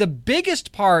 maybe the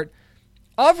biggest part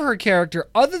of her character,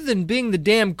 other than being the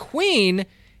damn queen,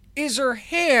 is her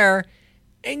hair.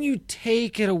 And you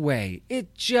take it away.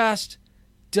 It just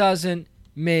doesn't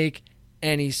make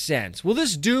any sense. Will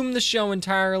this doom the show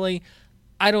entirely?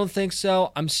 I don't think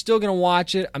so. I'm still going to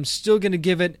watch it. I'm still going to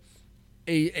give it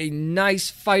a nice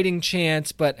fighting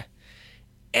chance, but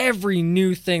every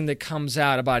new thing that comes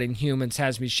out about Inhumans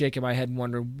has me shaking my head and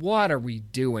wondering, what are we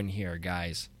doing here,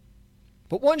 guys?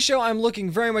 But one show I'm looking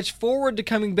very much forward to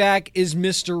coming back is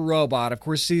Mr. Robot. Of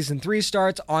course, Season 3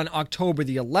 starts on October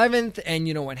the 11th, and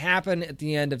you know what happened at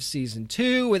the end of Season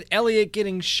 2 with Elliot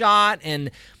getting shot,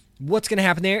 and what's going to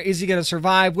happen there? Is he going to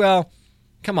survive? Well,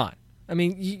 come on. I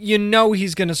mean, you know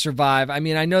he's going to survive. I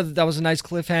mean, I know that was a nice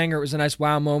cliffhanger. It was a nice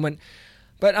wow moment.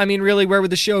 But, I mean, really, where would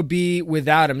the show be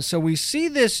without him? So we see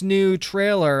this new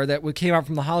trailer that came out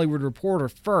from the Hollywood Reporter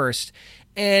first,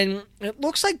 and it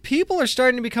looks like people are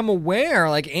starting to become aware,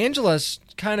 like Angela's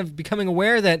kind of becoming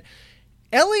aware that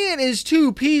Elliot is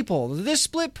two people. This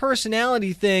split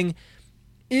personality thing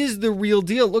is the real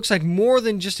deal. It looks like more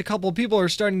than just a couple of people are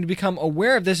starting to become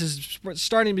aware of this. Is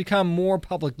starting to become more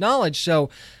public knowledge. So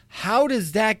how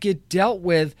does that get dealt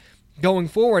with going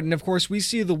forward? And, of course, we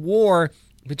see the war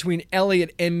between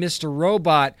Elliot and Mr.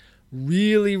 Robot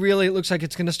really, it looks like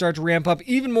it's going to start to ramp up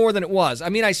even more than it was. I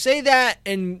mean, I say that,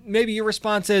 and maybe your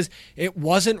response is it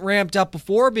wasn't ramped up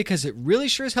before, because it really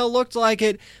sure as hell looked like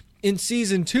it in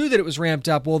Season 2 that it was ramped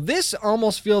up. Well, this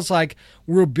almost feels like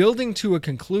we're building to a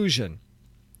conclusion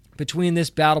between this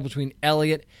battle between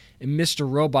Elliot and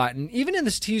Mr. Robot. And even in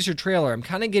this teaser trailer, I'm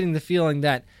kind of getting the feeling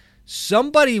that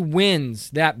somebody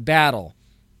wins that battle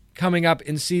coming up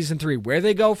in Season 3. Where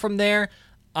they go from there,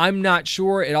 I'm not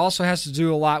sure. It also has to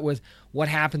do a lot with what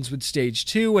happens with Stage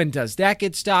 2, and does that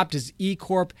get stopped? Does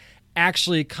E-Corp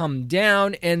actually come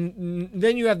down? And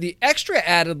then you have the extra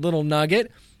added little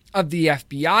nugget of the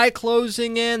FBI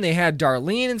closing in. They had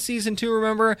Darlene in Season 2,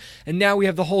 remember? And now we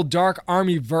have the whole Dark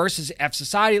Army versus F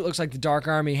Society. It looks like the Dark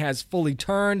Army has fully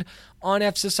turned on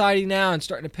F Society now and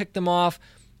starting to pick them off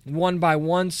one by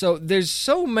one. So there's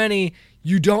so many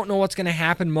you don't know what's going to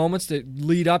happen moments that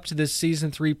lead up to this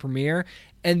Season 3 premiere.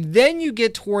 And then you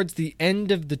get towards the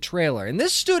end of the trailer. And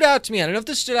this stood out to me. I don't know if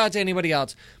this stood out to anybody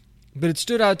else, but it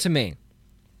stood out to me.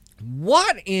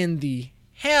 What in the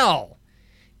hell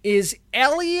is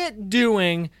Elliot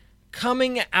doing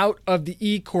coming out of the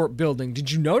E-Corp building? Did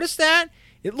you notice that?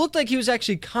 It looked like he was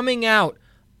actually coming out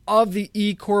of the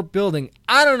E-Corp building.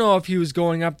 I don't know if he was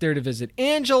going up there to visit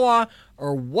Angela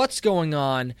or what's going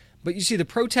on, but you see the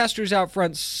protesters out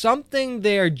front. Something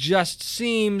there just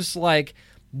seems like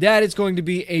that is going to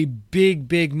be a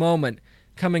big moment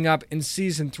coming up in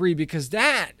Season 3, because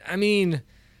that's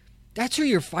who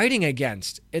you're fighting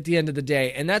against at the end of the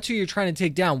day, and that's who you're trying to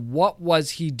take down. What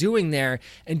was he doing there,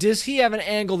 and does he have an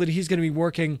angle that he's going to be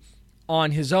working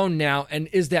on his own now, and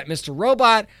is that Mr.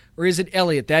 Robot, or is it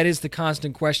Elliot? That is the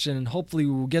constant question, and hopefully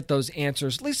we will get those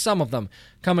answers, at least some of them,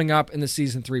 coming up in the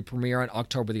Season 3 premiere on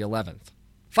October the 11th.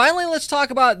 Finally, let's talk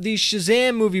about the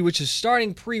Shazam movie, which is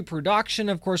starting pre-production.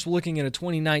 Of course, we're looking at a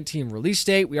 2019 release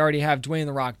date. We already have Dwayne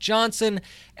 "The Rock" Johnson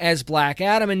as Black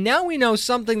Adam, and now we know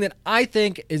something that I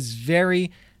think is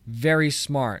very, very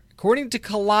smart. According to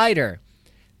Collider,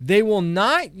 they will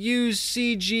not use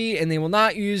CG and they will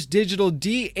not use digital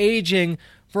de-aging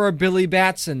for a Billy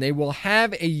Batson. They will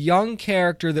have a young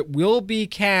character that will be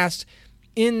cast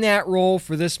in that role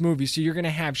for this movie. So you're going to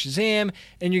have Shazam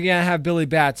and you're going to have Billy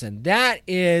Batson. That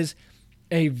is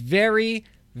a very,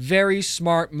 very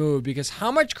smart move, because how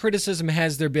much criticism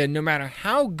has there been, no matter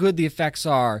how good the effects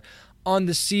are, on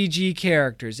the CG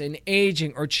characters and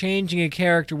aging or changing a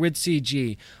character with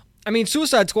CG? I mean,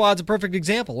 Suicide Squad's a perfect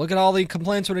example. Look at all the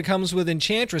complaints when it comes with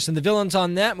Enchantress and the villains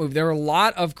on that movie. There are a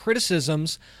lot of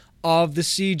criticisms of the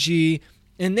CG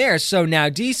in there. So now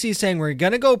DC saying we're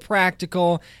going to go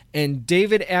practical, and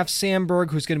David F. Sandberg,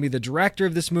 who's going to be the director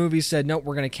of this movie, said, no,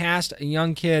 we're going to cast a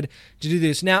young kid to do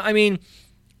this. Now, I mean,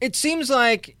 it seems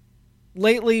like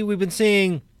lately we've been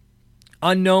seeing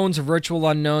unknowns or virtual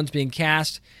unknowns being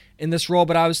cast in this role,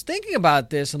 but I was thinking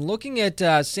about this and looking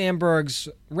at Sandberg's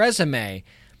resume.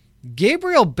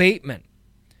 Gabriel Bateman,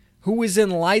 who was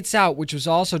in Lights Out, which was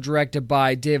also directed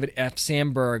by David F.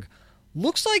 Sandberg,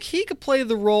 looks like he could play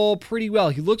the role pretty well.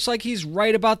 He looks like he's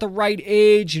right about the right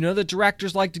age. You know, the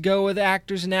directors like to go with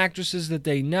actors and actresses that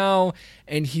they know,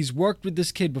 and he's worked with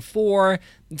this kid before.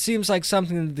 It seems like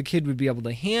something that the kid would be able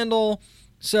to handle.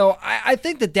 So I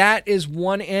think that is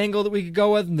one angle that we could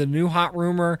go with. And the new hot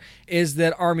rumor is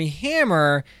that Armie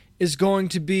Hammer is going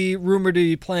to be rumored to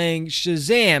be playing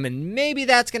Shazam, and maybe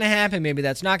that's going to happen, maybe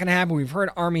that's not going to happen. We've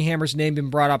heard Armie Hammer's name been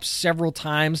brought up several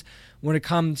times when it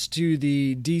comes to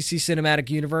the DC Cinematic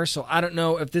Universe, so I don't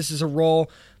know if this is a role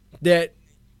that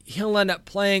he'll end up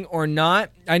playing or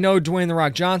not. I know Dwayne "The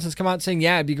Rock" Johnson's come out saying,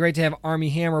 yeah, it'd be great to have Armie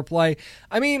Hammer play.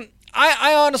 I mean,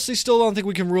 I honestly still don't think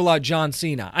we can rule out John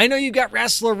Cena. I know you've got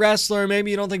wrestler.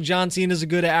 Maybe you don't think John Cena is a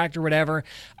good actor, whatever.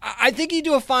 I think he'd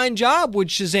do a fine job with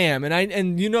Shazam.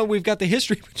 And you know, we've got the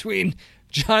history between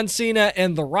John Cena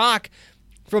and The Rock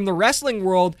from the wrestling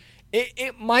world.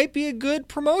 it might be a good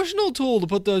promotional tool to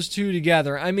put those two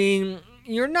together. I mean,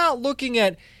 you're not looking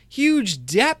at huge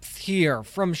depth here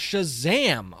from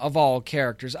Shazam, of all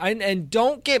characters. And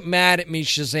don't get mad at me,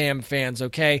 Shazam fans,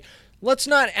 okay? Let's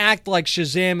not act like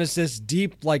Shazam is this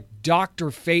deep, like Dr.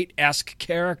 Fate-esque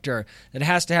character that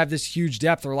has to have this huge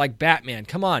depth, or like Batman.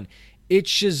 Come on,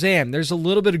 it's Shazam. There's a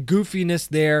little bit of goofiness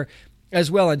there as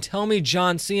well. And tell me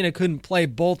John Cena couldn't play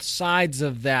both sides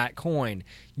of that coin.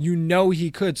 You know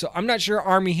he could. So I'm not sure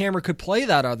Armie Hammer could play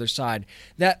that other side,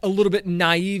 that a little bit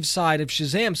naive side of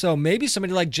Shazam. So maybe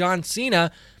somebody like John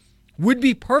Cena would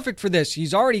be perfect for this.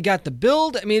 He's already got the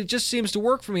build. I mean, it just seems to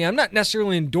work for me. I'm not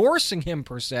necessarily endorsing him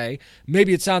per se.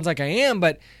 Maybe it sounds like I am,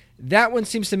 but that one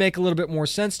seems to make a little bit more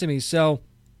sense to me. So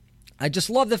I just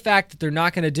love the fact that they're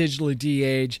not going to digitally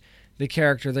de-age the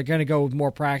character. They're going to go with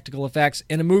more practical effects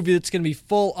in a movie that's going to be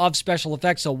full of special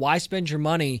effects. So why spend your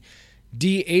money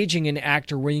de-aging an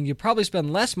actor when you could probably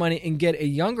spend less money and get a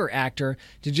younger actor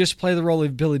to just play the role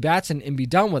of Billy Batson and be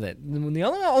done with it? And the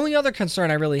only other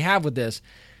concern I really have with this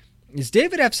is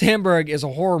David F. Sandberg is a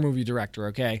horror movie director,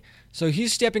 okay? So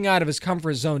he's stepping out of his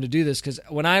comfort zone to do this, because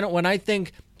when I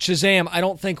think Shazam, I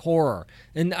don't think horror.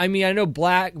 And I mean, I know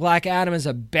Black Adam is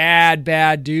a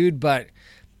bad dude, but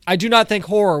I do not think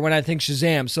horror when I think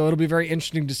Shazam. So it'll be very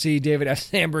interesting to see David F.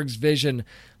 Sandberg's vision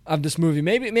of this movie.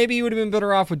 Maybe he would have been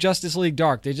better off with Justice League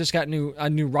Dark. They just got a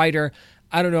new writer.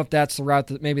 I don't know if that's the route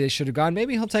that maybe they should have gone.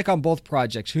 Maybe he'll take on both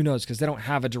projects. Who knows? Because they don't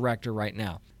have a director right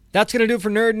now. That's going to do it for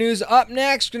Nerd News. Up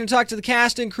next, we're going to talk to the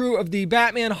cast and crew of the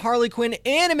Batman Harley Quinn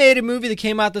animated movie that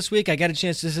came out this week. I got a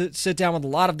chance to sit down with a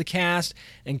lot of the cast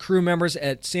and crew members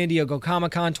at San Diego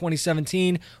Comic-Con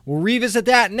 2017. We'll revisit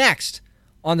that next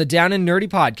on the Down and Nerdy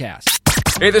podcast.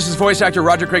 Hey, this is voice actor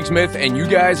Roger Craig Smith, and you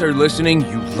guys are listening,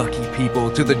 you lucky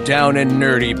people, to the Down and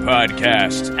Nerdy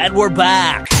podcast. And we're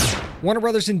back. Warner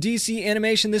Brothers and DC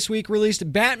Animation this week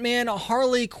released Batman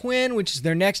Harley Quinn, which is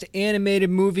their next animated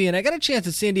movie. And I got a chance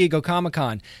at San Diego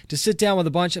Comic-Con to sit down with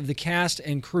a bunch of the cast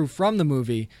and crew from the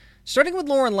movie, starting with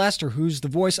Lauren Lester, who's the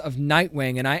voice of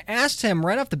Nightwing. And I asked him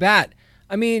right off the bat,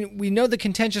 I mean, we know the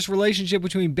contentious relationship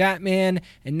between Batman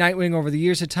and Nightwing over the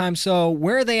years at times, so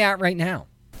where are they at right now?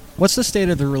 What's the state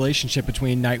of the relationship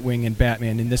between Nightwing and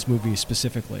Batman in this movie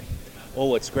specifically? Oh,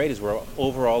 what's great is we're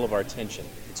over all of our tension.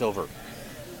 It's over.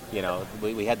 You know,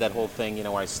 we had that whole thing, you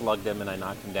know, where I slugged him and I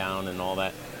knocked him down and all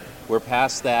that. We're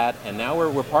past that, and now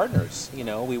we're partners. You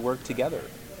know, we work together.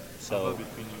 So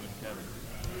between you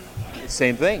and Kevin?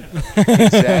 Same thing.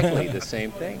 Exactly, the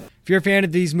same thing. If you're a fan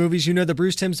of these movies, you know that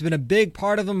Bruce Timm's been a big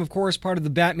part of them, of course, part of the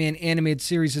Batman animated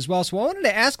series as well. So I wanted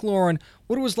to ask Lauren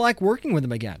what it was like working with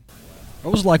him again.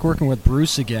 What was it like working with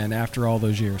Bruce again after all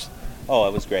those years? Oh,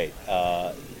 it was great.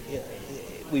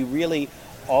 We really...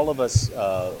 all of us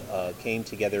came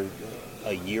together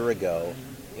a year ago.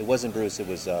 It wasn't Bruce, it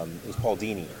was Paul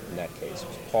Dini in that case. It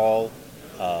was Paul,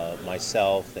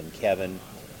 myself, and Kevin,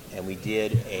 and we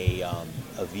did a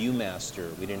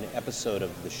Viewmaster. We did an episode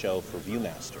of the show for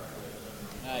Viewmaster.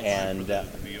 Nice. And the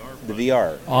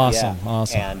VR. Awesome, yeah.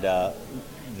 Awesome. And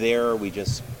there we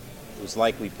just, it was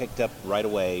like we picked up right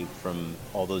away from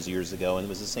all those years ago, and it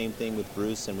was the same thing with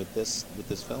Bruce and with this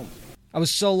film. I was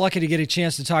so lucky to get a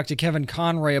chance to talk to Kevin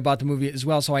Conroy about the movie as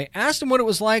well, so I asked him what it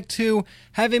was like to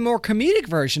have a more comedic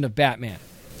version of Batman.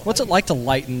 What's it like to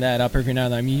lighten that up every now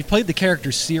and then? I mean, you played the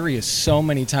character serious so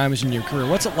many times in your career.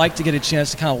 What's it like to get a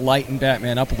chance to kind of lighten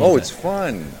Batman up a little bit? Oh, it's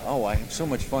fun. Oh, I have so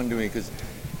much fun doing it because,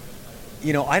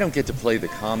 you know, I don't get to play the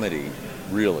comedy,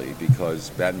 really, because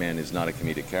Batman is not a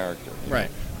comedic character.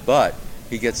 Right. But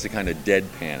he gets to kind of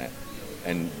deadpan it,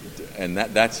 and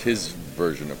that's his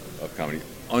version of comedy.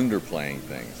 Underplaying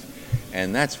things,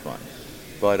 and that's fun.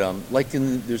 But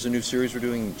there's a new series we're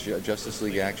doing, Justice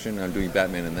League Action, and I'm doing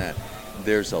Batman in that.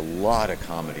 There's a lot of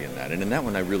comedy in that, and in that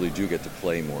one I really do get to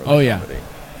play more of the comedy.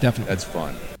 Definitely. That's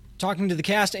fun. Talking to the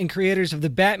cast and creators of the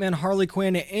Batman Harley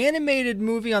Quinn animated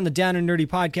movie on the Down and Nerdy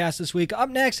podcast this week. Up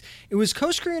next, it was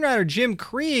co-screenwriter Jim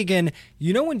Krieg, and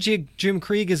you know when Jim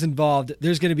Krieg is involved,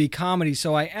 there's going to be comedy,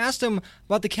 so I asked him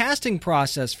about the casting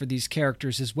process for these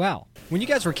characters as well. When you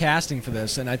guys were casting for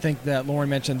this, and I think that Lauren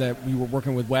mentioned that we were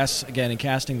working with Wes again in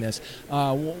casting this,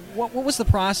 what was the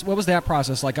process? What was that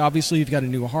process like? Obviously, you've got a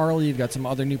new Harley, you've got some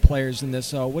other new players in this,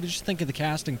 so what did you think of the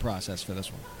casting process for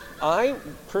this one? I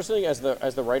personally, as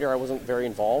the writer, I wasn't very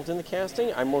involved in the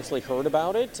casting. I mostly heard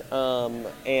about it,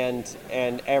 and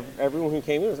everyone who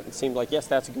came in, it seemed like, yes,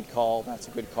 that's a good call. That's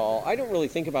a good call. I don't really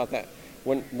think about that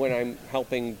when I'm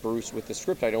helping Bruce with the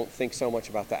script. I don't think so much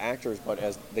about the actors, but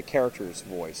as the character's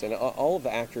voice. And all of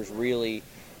the actors really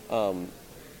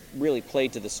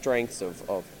played to the strengths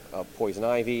of Poison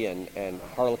Ivy and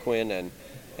Harlequin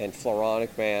and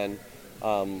Floronic Man,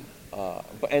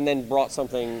 and then brought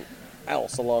something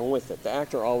else along with it. The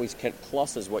actor always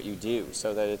pluses what you do,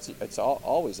 so that it's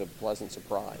always a pleasant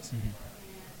surprise. Mm-hmm.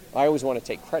 I always want to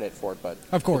take credit for it, but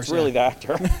of course, it's really the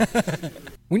actor.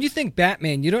 When you think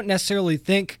Batman, you don't necessarily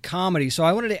think comedy, so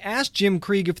I wanted to ask Jim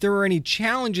Krieg if there were any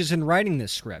challenges in writing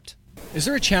this script. Is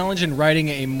there a challenge in writing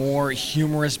a more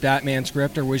humorous Batman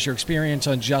script, or was your experience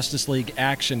on Justice League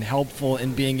Action helpful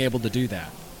in being able to do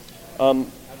that?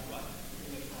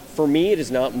 For me, it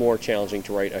is not more challenging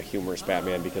to write a humorous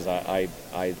Batman because I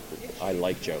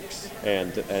like jokes,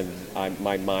 and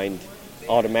my mind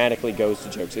automatically goes to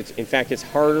jokes. In fact, it's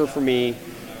harder for me.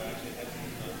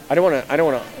 I don't want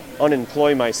to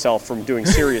unemploy myself from doing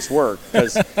serious work,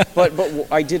 but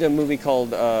I did a movie called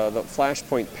The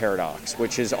Flashpoint Paradox,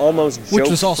 which is almost joke-free.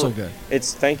 Which was also good.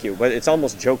 Thank you, but it's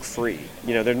almost joke-free.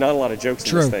 There's not a lot of jokes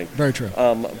in this thing. Very true.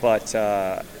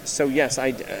 So yes,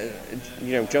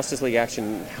 Justice League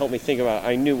Action helped me think about.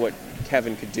 I knew what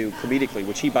Kevin could do comedically,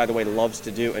 which he, by the way, loves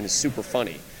to do and is super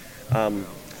funny.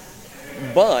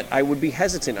 But I would be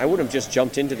hesitant. I wouldn't have just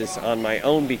jumped into this on my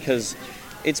own because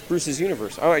it's Bruce's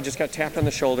universe. Oh, I just got tapped on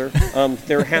the shoulder.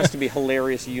 There has to be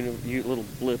hilarious little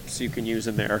blips you can use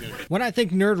in there. When I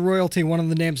think nerd royalty, one of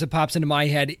the names that pops into my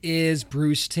head is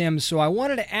Bruce Timm. So I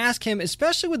wanted to ask him,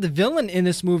 especially with the villain in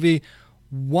this movie,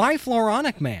 why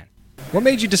Floronic Man? What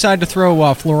made you decide to throw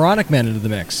Floronic Man into the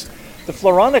mix? The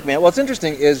Floronic Man, what's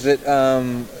interesting is that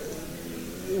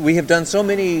we have done so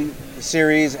many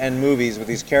series and movies with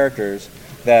these characters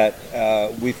that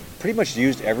we've pretty much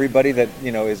used everybody that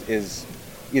is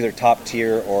either top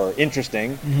tier or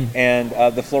interesting. Mm-hmm. And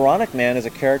the Floronic Man is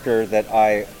a character that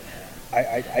I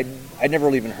never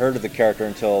really even heard of the character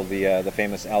until the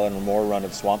famous Alan Moore run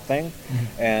of Swamp Thing.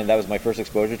 Mm-hmm. And that was my first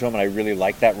exposure to him, and I really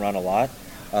liked that run a lot.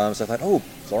 So I thought,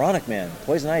 Floronic Man,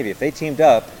 Poison Ivy, if they teamed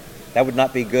up, that would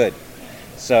not be good.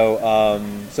 So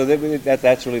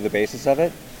that's really the basis of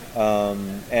it.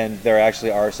 And there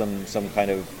actually are some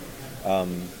kind of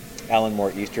Alan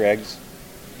Moore Easter eggs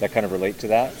that kind of relate to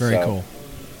that. Very cool.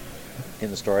 In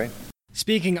the story.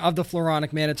 Speaking of the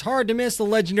Floronic Man, it's hard to miss the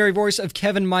legendary voice of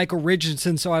Kevin Michael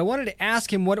Richardson, so I wanted to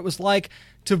ask him what it was like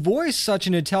to voice such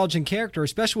an intelligent character,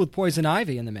 especially with Poison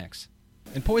Ivy in the mix.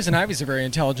 And Poison Ivy's a very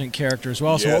intelligent character as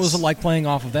well, so what was it like playing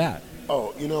off of that?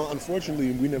 Oh,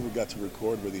 unfortunately, we never got to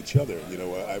record with each other.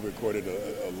 I recorded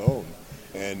alone.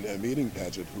 And meeting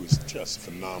Padgett, who's just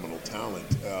phenomenal talent,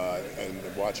 and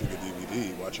watching the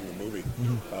DVD, watching the movie,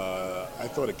 I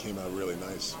thought it came out really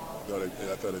nice. I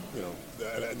thought it,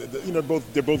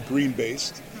 they're both green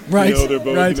based, right?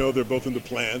 They're both in the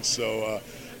plants. So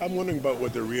I'm wondering about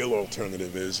what the real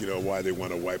alternative is. Why they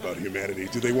want to wipe out humanity?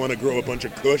 Do they want to grow a bunch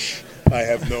of Kush? I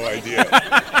have no idea.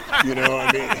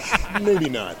 Maybe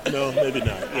not. No, maybe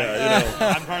not. Yeah,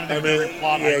 I'm part of the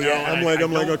plot.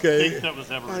 I'm like, okay. Think that was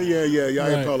ever. I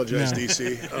apologize,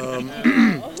 DC.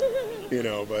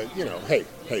 Hey,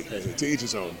 to each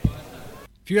his own.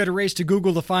 If you had to race to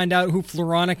Google to find out who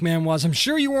Floronic Man was, I'm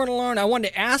sure you weren't alone. I wanted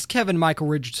to ask Kevin Michael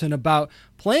Richardson about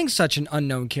playing such an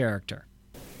unknown character.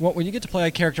 Well, when you get to play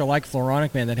a character like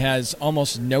Floronic Man that has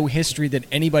almost no history that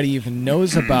anybody even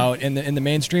knows about in the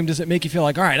mainstream, does it make you feel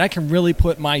like, all right, I can really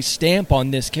put my stamp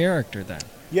on this character then?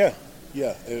 Yeah.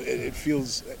 It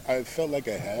feels. I felt like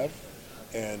I have,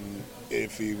 and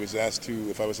if I was asked to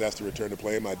return to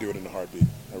play him, I'd do it in a heartbeat.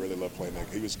 I really love playing him.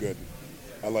 He was good.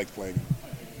 I liked playing him.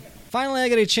 Finally, I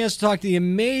got a chance to talk to the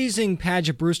amazing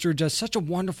Padgett Brewster, who does such a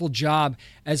wonderful job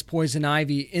as Poison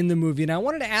Ivy in the movie. And I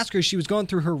wanted to ask her, as she was going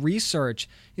through her research,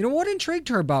 what intrigued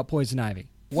her about Poison Ivy?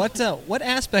 What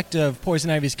aspect of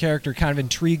Poison Ivy's character kind of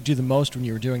intrigued you the most when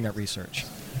you were doing that research?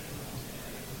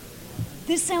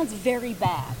 This sounds very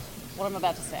bad, what I'm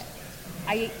about to say.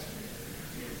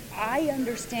 I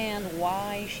understand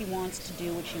why she wants to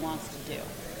do what she wants to do.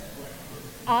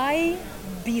 I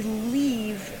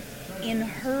believe in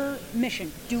her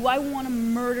mission. Do I want to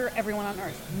murder everyone on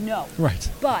Earth? No. Right.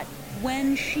 But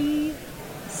when she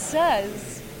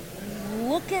says,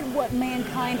 look at what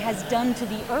mankind has done to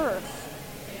the Earth,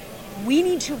 we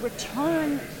need to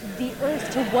return the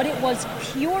Earth to what it was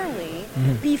purely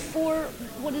before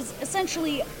what is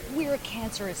essentially, we're a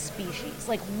cancerous species.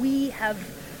 Like, we have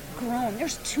grown.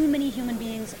 There's too many human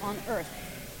beings on Earth.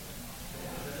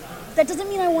 That doesn't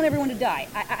mean I want everyone to die.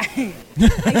 I think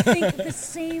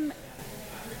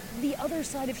the other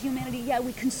side of humanity,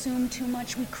 we consume too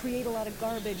much, we create a lot of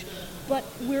garbage, but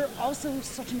we're also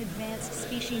such an advanced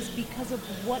species because of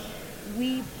what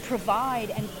we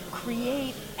provide and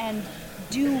create and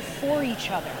do for each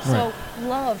other. Right. So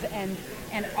love and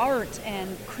art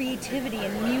and creativity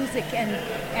and music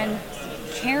and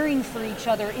caring for each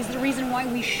other is the reason why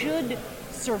we should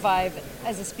survive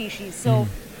as a species. So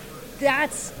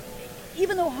that's,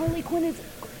 even though Harley Quinn is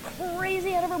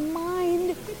crazy out of her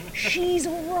mind, she's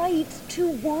right to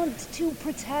want to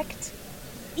protect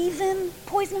even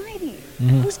Poison Ivy,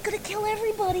 who's going to kill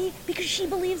everybody because she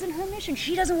believes in her mission.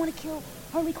 She doesn't want to kill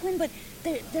Harley Quinn, but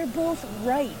they're both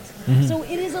right. So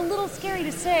it is a little scary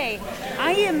to say.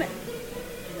 I am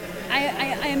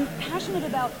passionate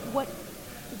about what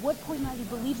Poison Ivy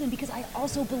believes in, because I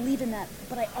also believe in that,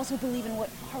 but I also believe in what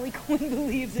Harley Quinn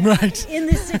believes in in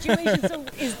this situation. So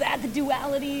is that the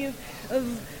duality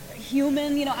of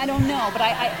human? I don't know, but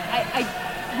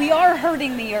we are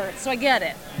hurting the earth, so I get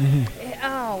it.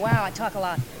 Oh, wow, I talk a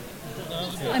lot.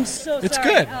 I'm so sorry. It's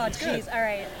good. Oh, jeez, all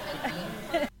right.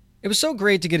 It was so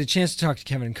great to get a chance to talk to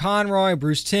Kevin Conroy,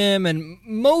 Bruce Timm, and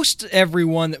most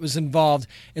everyone that was involved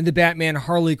in the Batman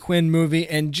Harley Quinn movie.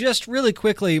 And just really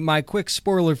quickly, my quick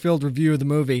spoiler-filled review of the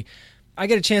movie. I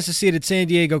got a chance to see it at San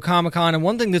Diego Comic-Con, and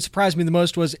one thing that surprised me the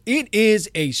most was it is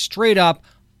a straight-up,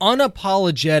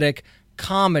 unapologetic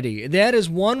comedy. That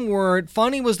is one word.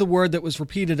 Funny was the word that was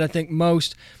repeated, I think,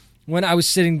 most when I was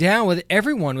sitting down with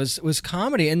everyone was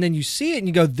comedy. And then you see it and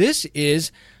you go, this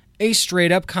is a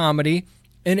straight-up comedy,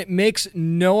 and it makes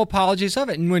no apologies of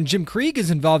it. And when Jim Krieg is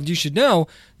involved, you should know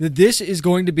that this is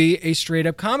going to be a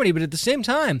straight-up comedy. But at the same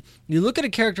time, you look at a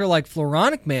character like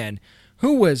Floronic Man,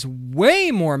 who was way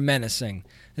more menacing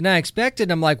than I expected.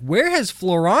 I'm like, where has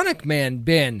Floronic Man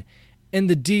been in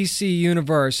the DC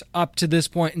universe up to this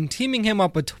point? And teaming him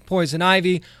up with Poison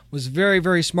Ivy was very,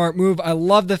 very smart move. I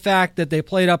love the fact that they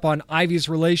played up on Ivy's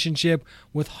relationship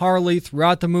with Harley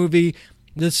throughout the movie.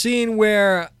 The scene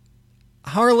where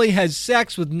Harley has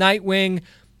sex with Nightwing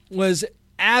was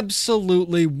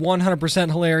absolutely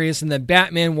 100% hilarious, and then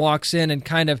Batman walks in and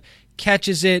kind of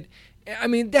catches it. I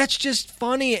mean, that's just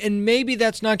funny, and maybe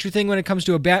that's not your thing when it comes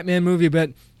to a Batman movie,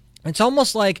 but it's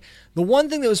almost like the one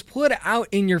thing that was put out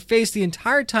in your face the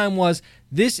entire time was,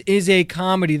 this is a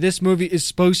comedy. This movie is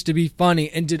supposed to be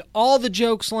funny. And did all the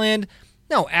jokes land?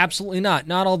 No, absolutely not.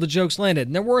 Not all the jokes landed.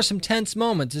 And there were some tense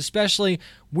moments, especially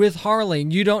with Harley.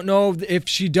 And you don't know if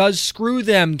she does screw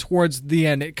them towards the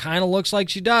end. It kind of looks like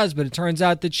she does, but it turns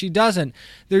out that she doesn't.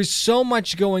 There's so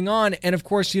much going on. And of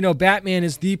course, Batman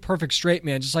is the perfect straight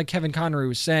man, just like Kevin Conroy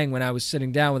was saying when I was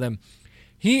sitting down with him.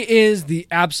 He is the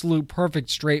absolute perfect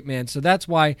straight man. So that's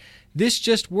why this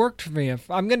just worked for me. If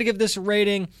I'm going to give this a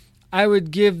rating, I would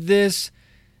give this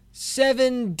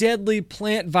 7 deadly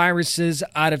plant viruses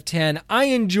out of 10. I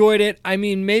enjoyed it. I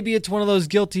mean, maybe it's one of those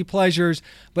guilty pleasures,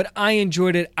 but I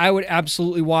enjoyed it. I would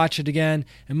absolutely watch it again.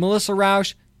 And Melissa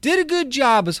Rauch did a good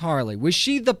job as Harley. Was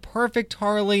she the perfect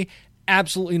Harley?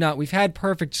 Absolutely not. We've had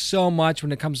perfect so much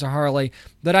when it comes to Harley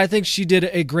that I think she did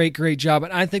a great, great job.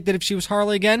 And I think that if she was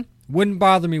Harley again, wouldn't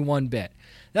bother me one bit.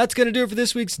 That's going to do it for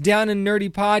this week's Down and Nerdy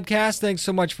podcast. Thanks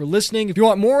so much for listening. If you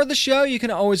want more of the show, you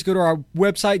can always go to our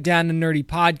website,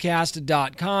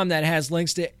 downandnerdypodcast.com. That has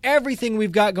links to everything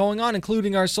we've got going on,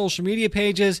 including our social media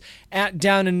pages, at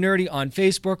Down and Nerdy on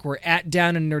Facebook. We're at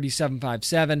Down and Nerdy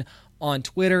 757 on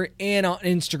Twitter and on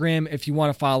Instagram if you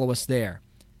want to follow us there.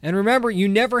 And remember, you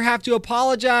never have to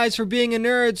apologize for being a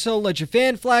nerd, so let your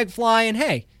fan flag fly, and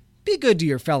hey, be good to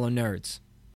your fellow nerds.